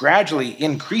gradually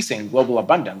increasing global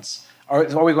abundance.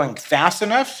 Are we going fast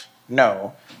enough?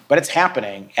 No, but it's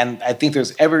happening. And I think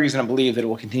there's every reason to believe that it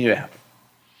will continue to happen.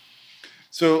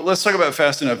 So let's talk about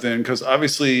fast enough then, because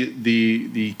obviously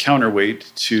the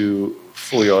counterweight to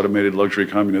fully automated luxury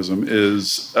communism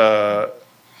is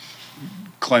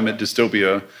climate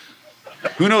dystopia.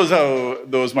 Who knows how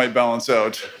those might balance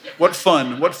out? What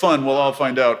fun, we'll all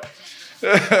find out.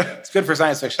 It's good for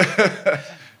science fiction.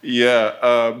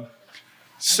 Yeah.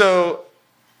 So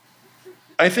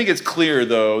I think it's clear,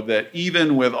 though, that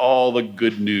even with all the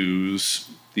good news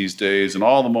these days and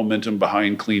all the momentum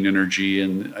behind clean energy,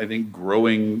 and I think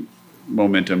growing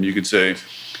momentum, you could say,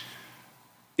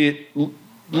 it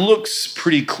looks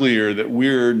pretty clear that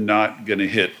we're not going to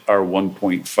hit our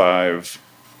 1.5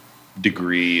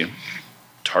 degree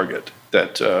target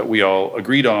that we all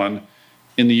agreed on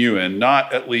in the UN,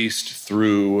 not at least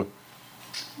through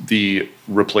the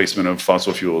replacement of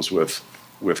fossil fuels with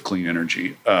clean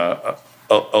energy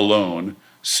alone.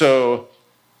 So,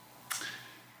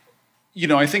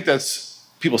 I think that's,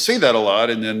 people say that a lot,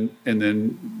 and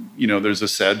then there's a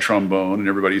sad trombone and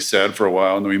everybody's sad for a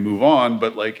while and then we move on.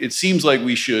 But it seems like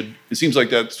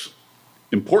that's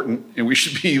important, and we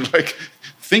should be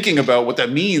thinking about what that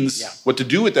means, what to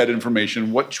do with that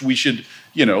information, what we should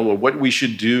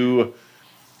do.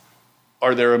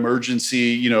 Are there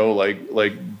emergency,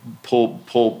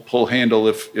 pull handle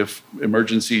if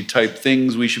emergency type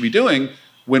things we should be doing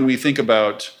when we think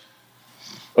about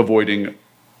avoiding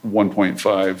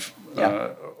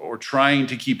 1.5 or trying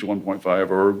to keep to 1.5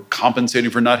 or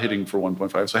compensating for not hitting for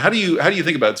 1.5. So how do you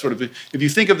think about sort of, if you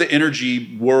think of the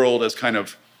energy world as kind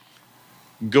of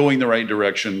going the right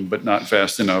direction but not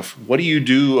fast enough, what do you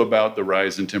do about the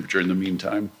rise in temperature in the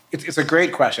meantime? It's a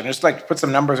great question. Just put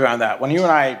some numbers around that. When you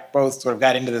and I both sort of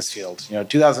got into this field,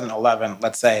 2011,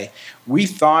 let's say, we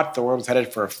thought the world was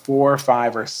headed for 4,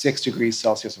 5, or 6 degrees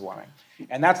Celsius of warming.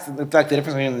 And that's the difference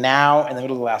between now and the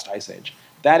middle of the last ice age.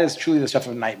 That is truly the stuff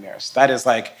of nightmares. That is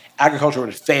agriculture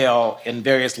would fail in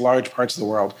various large parts of the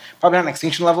world. Probably not an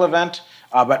extinction level event,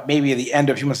 but maybe the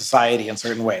end of human society in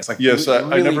certain ways. Yes,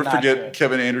 really I never forget good.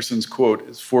 Kevin Anderson's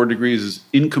quote, 4 degrees is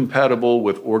incompatible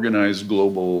with organized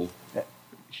global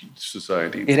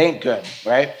society. It ain't good,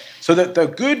 right? So the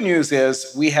good news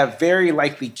is we have very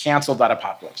likely canceled that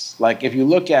apocalypse. If you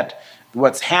look at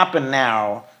what's happened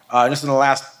now, just in the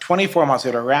last 24 months, we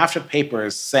had a raft of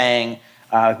papers saying,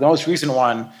 the most recent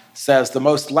one says the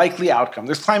most likely outcome.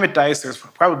 There's climate dice, there's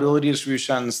probability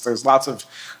distributions, there's lots of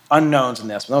unknowns in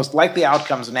this. But the most likely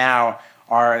outcomes now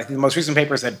are, I think the most recent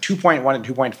paper said 2.1 and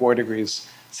 2.4 degrees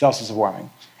Celsius of warming.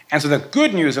 And so the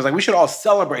good news is, like, we should all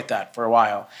celebrate that for a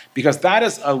while, because that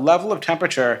is a level of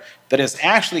temperature that is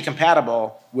actually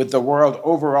compatible with the world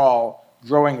overall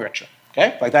growing richer.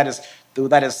 Okay, like that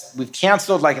is we've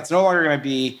canceled. Like, it's no longer going to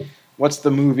be, what's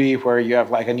the movie where you have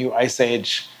like a new ice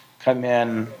age come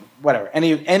in, whatever.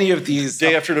 Any of these.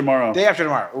 Day After Tomorrow. Day After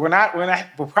Tomorrow.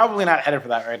 We're probably not headed for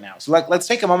that right now. So like, let's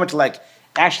take a moment to like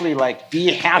actually like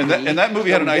be happy. And that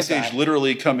movie had an ice age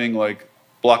literally coming like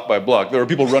block by block. There were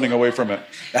people running away from it.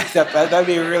 That'd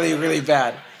be really, really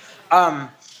bad.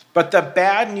 But the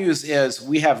bad news is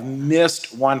we have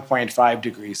missed 1.5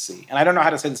 degrees C. And I don't know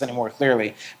how to say this any more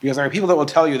clearly, because there are people that will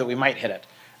tell you that we might hit it.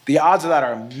 The odds of that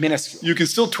are minuscule. You can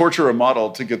still torture a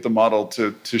model to get the model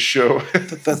to show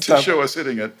show us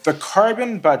hitting it. The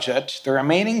carbon budget, the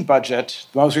remaining budget,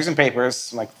 the most recent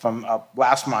papers, like from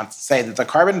last month, say that the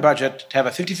carbon budget to have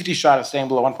a 50-50 shot of staying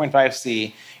below 1.5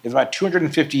 C is about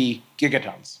 250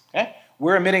 gigatons. Okay?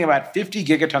 We're emitting about 50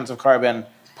 gigatons of carbon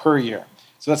per year.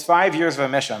 So that's 5 years of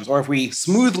emissions. Or if we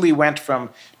smoothly went from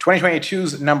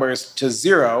 2022's numbers to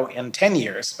zero in 10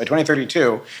 years, by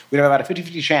 2032, we'd have about a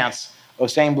 50-50 chance of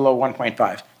staying below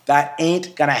 1.5. That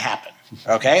ain't gonna happen,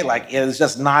 okay? Like, it's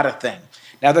just not a thing.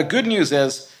 Now, the good news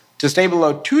is, to stay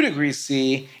below 2 degrees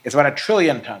C, it's about 1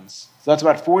 trillion tons. So that's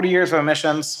about 40 years of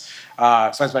emissions.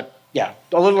 So that's about, a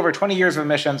little over 20 years of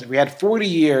emissions. If we had 40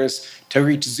 years to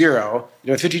reach zero,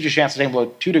 you have a 50% chance of staying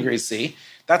below 2 degrees C.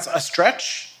 That's a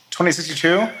stretch,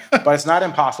 2062, but it's not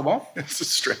impossible. It's a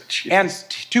stretch. Yes.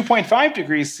 And 2.5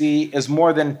 degrees C is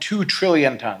more than 2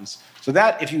 trillion tons. So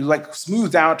that, if you like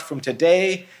smoothed out from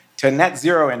today to net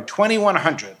zero in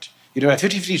 2100, you'd have a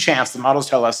 50-50 chance, the models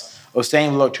tell us, of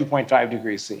staying below 2.5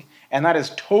 degrees C. And that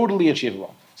is totally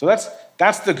achievable. So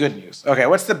that's the good news. Okay,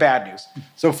 what's the bad news?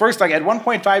 So first, like at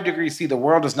 1.5 degrees C, the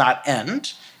world does not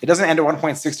end. It doesn't end at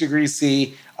 1.6 degrees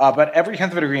C, but every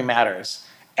tenth of a degree matters.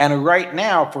 And right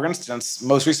now, for instance,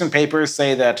 most recent papers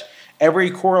say that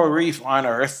every coral reef on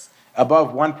Earth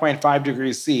above 1.5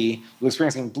 degrees C is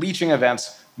experiencing bleaching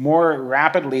events more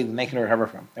rapidly than they can recover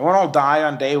from. They won't all die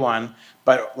on day one,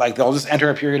 but like they'll just enter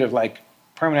a period of like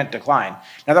permanent decline.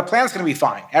 Now the planet's going to be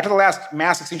fine. After the last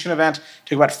mass extinction event, it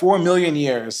took about 4 million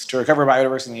years to recover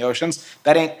biodiversity in the oceans.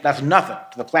 That's nothing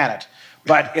to the planet,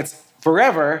 but it's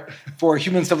forever for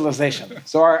human civilization.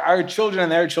 So our children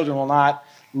and their children will not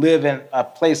live in a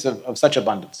place of such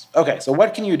abundance. Okay, so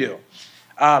what can you do?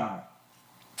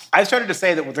 I've started to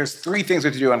say that there's 3 things we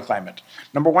have to do on climate.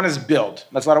 Number 1 is build.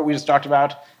 That's a lot of what we just talked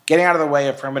about. Getting out of the way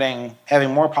of permitting,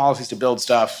 having more policies to build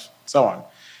stuff, so on.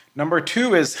 Number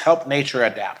 2 is help nature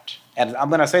adapt. And I'm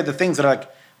going to say the things that are like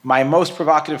my most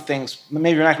provocative things.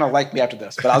 Maybe you're not going to like me after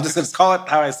this, but I'll just call it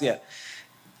how I see it.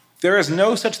 There is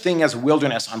no such thing as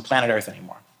wilderness on planet Earth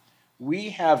anymore. We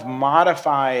have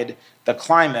modified the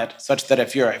climate such that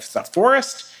if it's a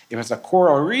forest, if it's a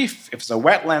coral reef, if it's a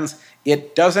wetlands,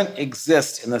 it doesn't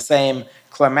exist in the same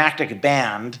climatic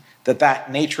band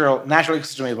that natural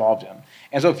ecosystem evolved in.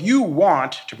 And so if you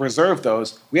want to preserve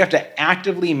those, we have to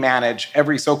actively manage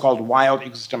every so-called wild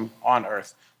ecosystem on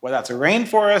Earth, whether that's a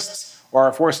rainforest or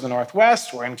a forest in the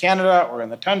Northwest or in Canada or in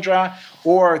the tundra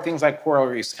or things like coral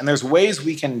reefs. And there's ways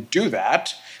we can do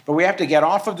that, but we have to get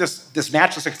off of this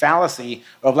naturalistic fallacy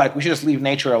of like, we should just leave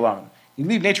nature alone. You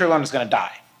leave nature alone, it's going to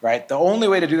die. Right? The only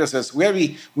way to do this is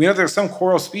we know there's some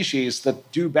coral species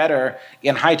that do better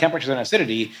in high temperatures and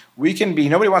acidity.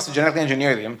 Nobody wants to genetically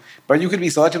engineer them, but you could be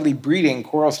selectively breeding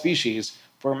coral species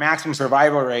for maximum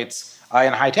survival rates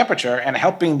in high temperature and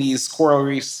helping these coral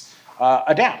reefs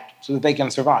adapt so that they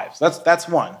can survive. So that's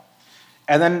one.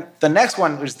 And then the next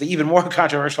one, which is the even more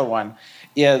controversial one,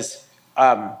 is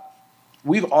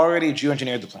we've already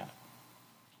geoengineered the planet.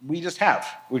 We just have.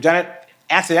 We've done it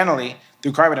accidentally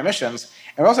through carbon emissions.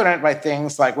 And we've also done it by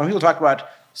things like when people talk about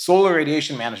solar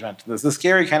radiation management, the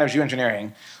scary kind of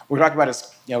geoengineering, what we talk about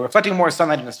is reflecting more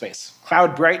sunlight into space,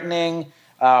 cloud brightening,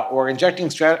 or injecting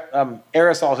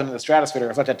aerosols into the stratosphere to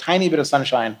reflect a tiny bit of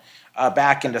sunshine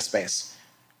back into space.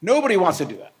 Nobody wants to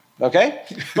do that, okay?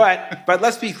 But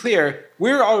let's be clear,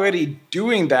 we're already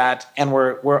doing that, and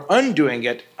we're undoing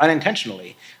it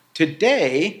unintentionally.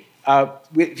 Today,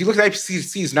 if you look at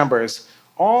IPCC's numbers,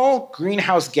 all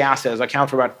greenhouse gases account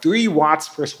for about 3 watts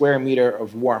per square meter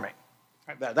of warming.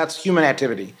 That's human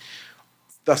activity.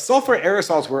 The sulfur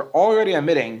aerosols we're already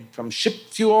emitting from ship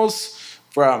fuels,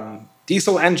 from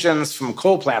diesel engines, from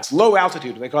coal plants, low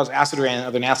altitude, they cause acid rain and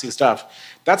other nasty stuff.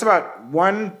 That's about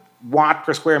 1 watt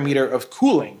per square meter of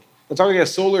cooling. That's already a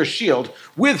solar shield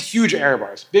with huge error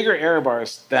bars, bigger error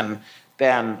bars than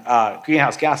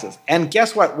greenhouse gases. And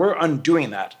guess what? We're undoing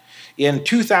that. In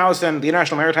 2000, the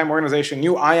International Maritime Organization,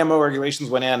 new IMO regulations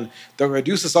went in that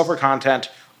reduced the sulfur content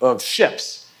of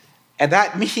ships. And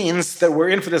that means that we're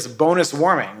in for this bonus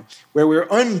warming where we're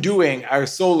undoing our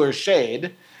solar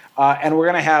shade, and we're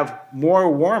going to have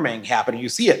more warming happening. You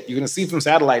see it. You're going to see from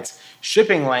satellites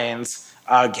shipping lanes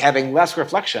having less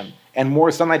reflection and more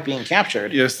sunlight being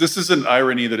captured. Yes, this is an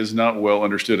irony that is not well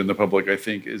understood in the public, I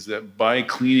think, is that by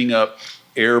cleaning up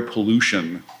air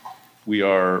pollution, we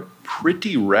are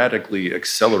pretty radically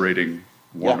accelerating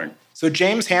warming. Yeah. So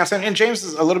James Hansen, and James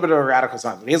is a little bit of a radical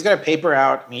scientist. He's got a paper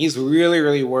out, and he's really,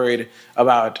 really worried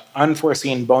about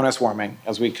unforeseen bonus warming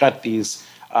as we cut these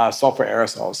sulfur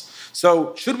aerosols.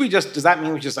 So does that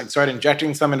mean we just start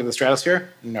injecting some into the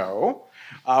stratosphere? No.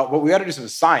 What we ought to do some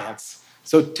science.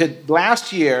 So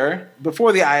last year,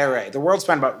 before the IRA, the world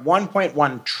spent about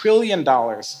 $1.1 trillion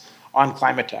on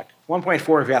climate tech.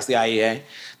 1.4 if you ask the IEA.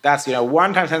 That's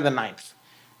 1 times 10 to the 9th.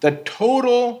 The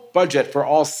total budget for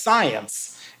all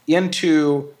science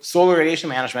into solar radiation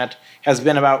management has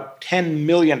been about $10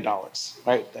 million,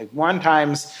 right? 1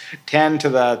 times 10 to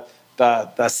the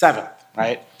 7th,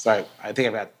 right? Sorry, I think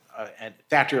I've got a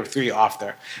factor of 3 off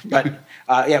there. But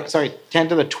 10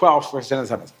 to the 12th versus 10 to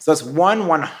the 7th. So that's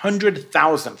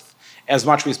 1/100,000th as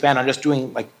much we spend on just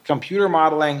doing computer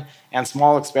modeling and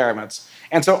small experiments.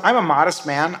 And so I'm a modest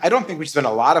man. I don't think we should spend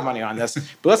a lot of money on this,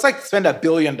 but let's spend $1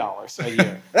 billion a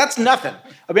year. That's nothing.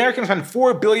 Americans spend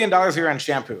 $4 billion a year on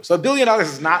shampoo. So $1 billion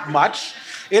is not much.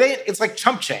 It's like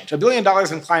chump change. $1 billion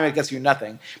in climate gets you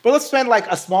nothing. But let's spend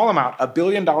a small amount, $1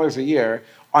 billion a year,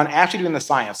 on actually doing the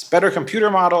science. Better computer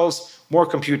models, more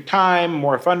compute time,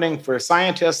 more funding for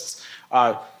scientists,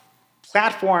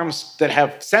 platforms that have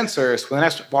sensors. When the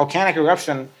next volcanic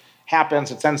eruption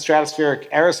happens, it sends stratospheric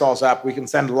aerosols up. We can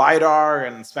send LIDAR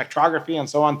and spectrography and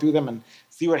so on through them and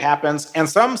see what happens. And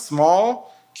some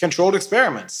small controlled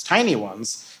experiments, tiny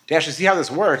ones, to actually see how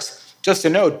this works, just to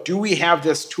know, do we have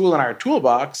this tool in our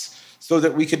toolbox so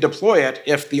that we could deploy it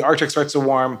if the Arctic starts to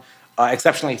warm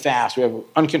exceptionally fast? We have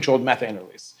uncontrolled methane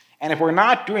release. And if we're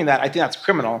not doing that, I think that's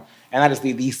criminal. And that is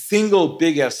the single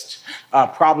biggest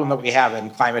problem that we have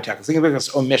in climate tech, the single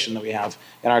biggest omission that we have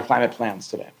in our climate plans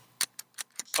today.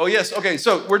 Oh, yes. Okay,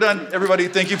 so we're done. Everybody,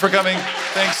 thank you for coming.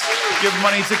 Thanks. Give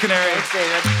money to Canary. Thanks,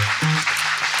 David.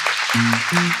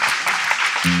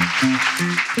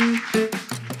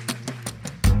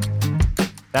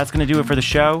 That's going to do it for the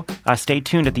show. Stay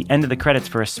tuned at the end of the credits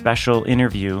for a special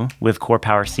interview with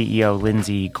CorePower CEO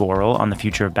Lindsay Gorrill on the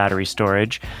future of battery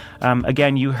storage.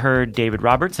 Again, you heard David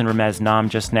Roberts and Ramez Nam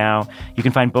just now. You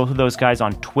can find both of those guys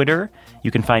on Twitter.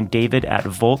 You can find David at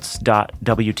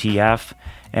volts.wtf.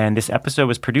 And this episode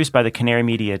was produced by the Canary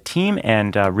Media team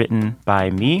and written by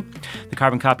me. The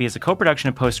Carbon Copy is a co-production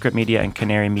of Postscript Media and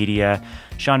Canary Media.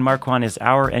 Sean Marquand is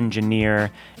our engineer,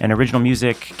 and original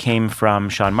music came from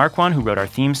Sean Marquand, who wrote our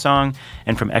theme song,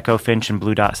 and from Echo Finch and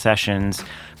Blue Dot Sessions.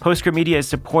 Postscript Media is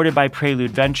supported by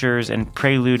Prelude Ventures, and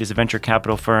Prelude is a venture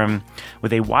capital firm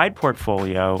with a wide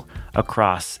portfolio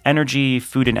across energy,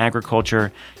 food and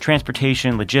agriculture,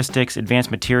 transportation, logistics,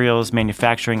 advanced materials,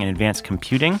 manufacturing, and advanced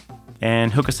computing.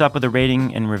 And hook us up with a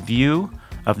rating and review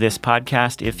of this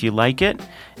podcast if you like it,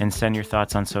 and send your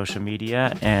thoughts on social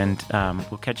media. And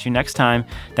we'll catch you next time.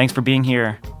 Thanks for being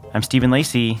here. I'm Stephen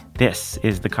Lacey. This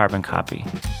is The Carbon Copy.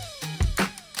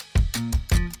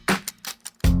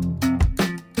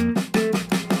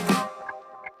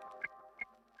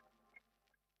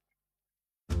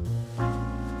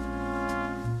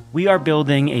 We are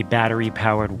building a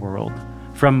battery-powered world.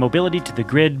 From mobility to the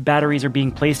grid, batteries are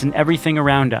being placed in everything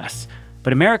around us.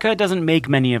 But America doesn't make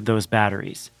many of those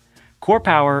batteries.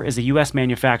 CorePower is a U.S.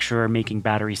 manufacturer making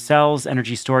battery cells,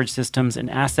 energy storage systems, and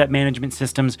asset management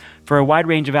systems for a wide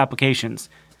range of applications.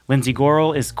 Lindsay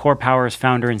Gorrill is CorePower's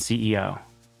founder and CEO.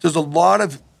 There's a lot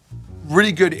of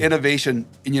really good innovation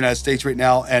in the United States right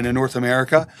now and in North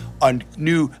America on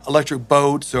new electric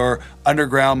boats or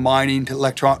underground mining to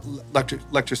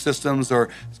electric systems or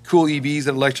cool EVs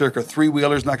and electric or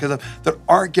three-wheelers and that kind of stuff that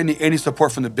aren't getting any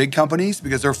support from the big companies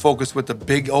because they're focused with the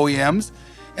big OEMs.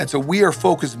 And so we are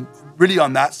focused really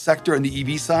on that sector and the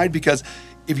EV side because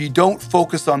if you don't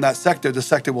focus on that sector, the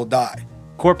sector will die.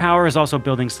 CorePower is also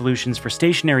building solutions for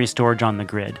stationary storage on the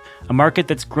grid, a market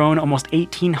that's grown almost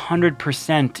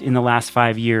 1,800% in the last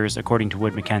 5 years, according to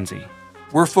Wood Mackenzie.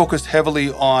 We're focused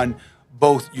heavily on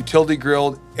both utility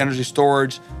grid, energy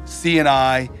storage,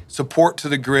 C&I, support to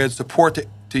the grid, support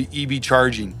to EV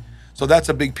charging. So that's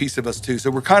a big piece of us too. So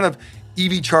we're kind of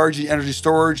EV charging, energy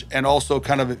storage, and also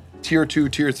kind of tier 2,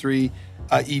 tier 3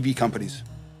 EV companies.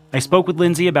 I spoke with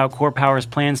Lindsay about CorePower's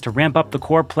plans to ramp up the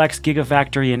Coreplex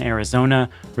Gigafactory in Arizona,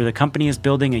 where the company is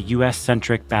building a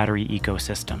U.S.-centric battery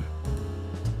ecosystem.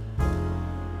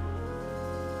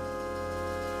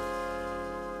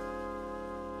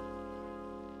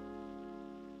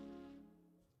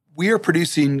 we are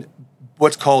producing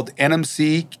what's called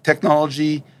NMC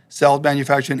technology, cell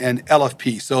manufacturing, and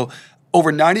LFP. So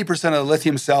over 90% of the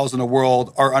lithium cells in the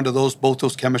world are under both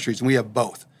those chemistries, and we have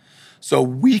both. So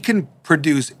we can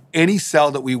produce any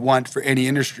cell that we want for any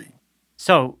industry.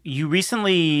 So you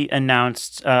recently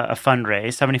announced a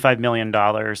fundraise, $75 million,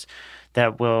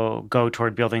 that will go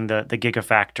toward building the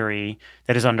Gigafactory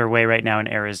that is underway right now in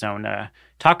Arizona.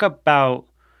 Talk about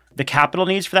the capital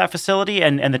needs for that facility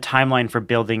and the timeline for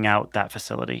building out that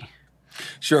facility.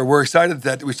 Sure. We're excited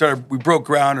that we broke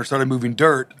ground or started moving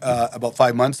dirt about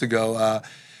 5 months ago.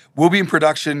 We'll be in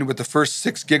production with the first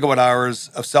 6 gigawatt hours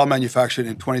of cell manufacturing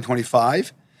in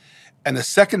 2025, and the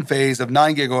second phase of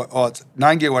 9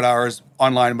 gigawatt hours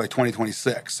online by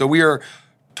 2026. So we are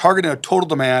targeting a total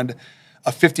demand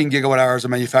of 15 gigawatt hours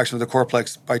of manufacturing of the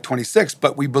Coreplex by 26,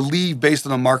 but we believe, based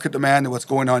on the market demand and what's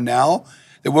going on now,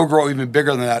 that we'll grow even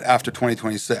bigger than that after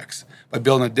 2026 by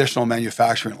building additional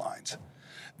manufacturing lines.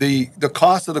 The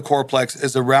cost of the Coreplex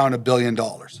is around $1 billion.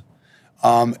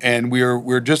 And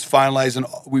we're just finalizing.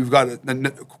 We've got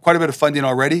quite a bit of funding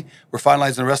already. We're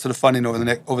finalizing the rest of the funding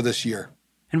over this year.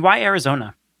 And why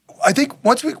Arizona? I think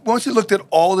once we looked at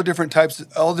all the different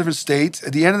states,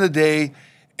 at the end of the day,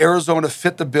 Arizona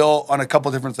fit the bill on a couple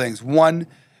of different things. One,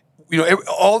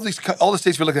 all the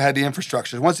states we looked at had the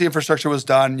infrastructure. Once the infrastructure was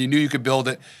done, you knew you could build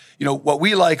it. What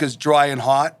we like is dry and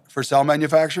hot for cell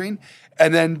manufacturing.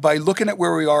 And then by looking at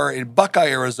where we are in Buckeye,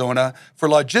 Arizona, for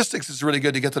logistics, it's really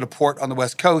good to get to the port on the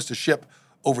West Coast to ship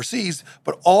overseas,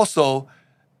 but also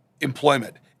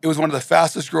employment. It was one of the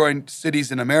fastest growing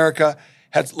cities in America,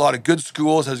 has a lot of good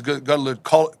schools, has got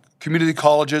community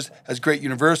colleges, has great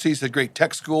universities, has great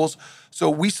tech schools. So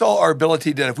we saw our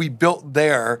ability that if we built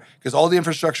there, because all the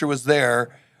infrastructure was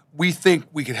there, we think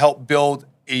we could help build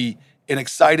an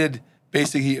excited,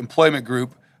 basically, employment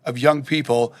group of young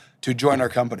people to join our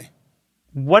company.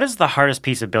 What is the hardest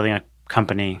piece of building a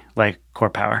company like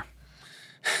CorePower?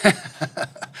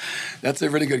 That's a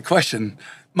really good question.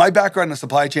 My background in the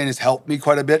supply chain has helped me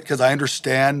quite a bit because I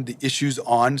understand the issues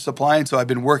on supply. And so I've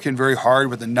been working very hard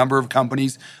with a number of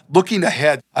companies. Looking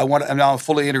ahead, I'm now a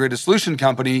fully integrated solution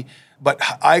company, but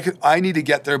I need to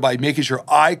get there by making sure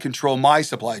I control my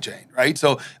supply chain, right?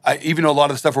 So even though a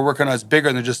lot of the stuff we're working on is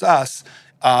bigger than just us,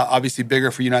 obviously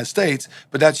bigger for the United States,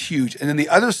 but that's huge. And then the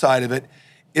other side of it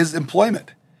is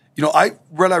employment.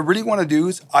 What I really want to do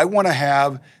is I want to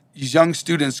have these young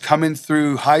students coming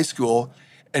through high school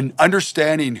and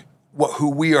understanding who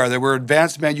we are, that we're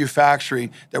advanced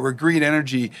manufacturing, that we're green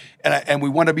energy, and we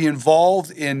want to be involved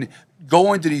in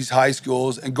going to these high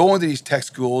schools and going to these tech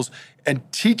schools and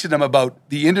teaching them about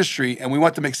the industry, and we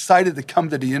want them excited to come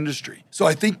to the industry. So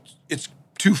I think it's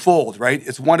twofold, right?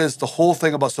 One is the whole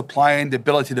thing about supplying the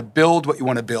ability to build what you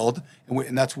want to build,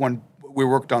 and that's one, we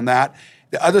worked on that.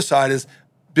 The other side is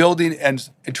building and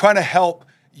trying to help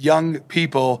young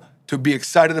people to be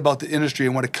excited about the industry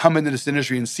and want to come into this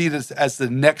industry and see this as the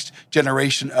next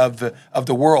generation of the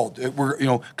world.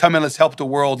 Come in, let's help the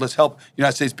world, let's help the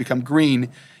United States become green.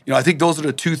 I think those are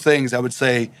the two things I would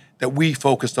say that we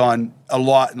focused on a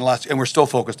lot in the last, and we're still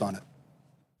focused on it.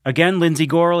 Again, Lindsay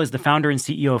Gorrill is the founder and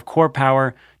CEO of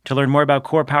CorePower. To learn more about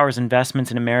CorePower's investments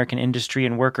in American industry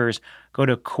and workers, go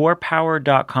to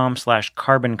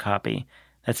corepower.com/carbon copy.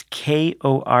 That's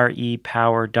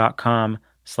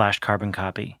KOREpower.com/carbon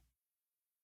copy.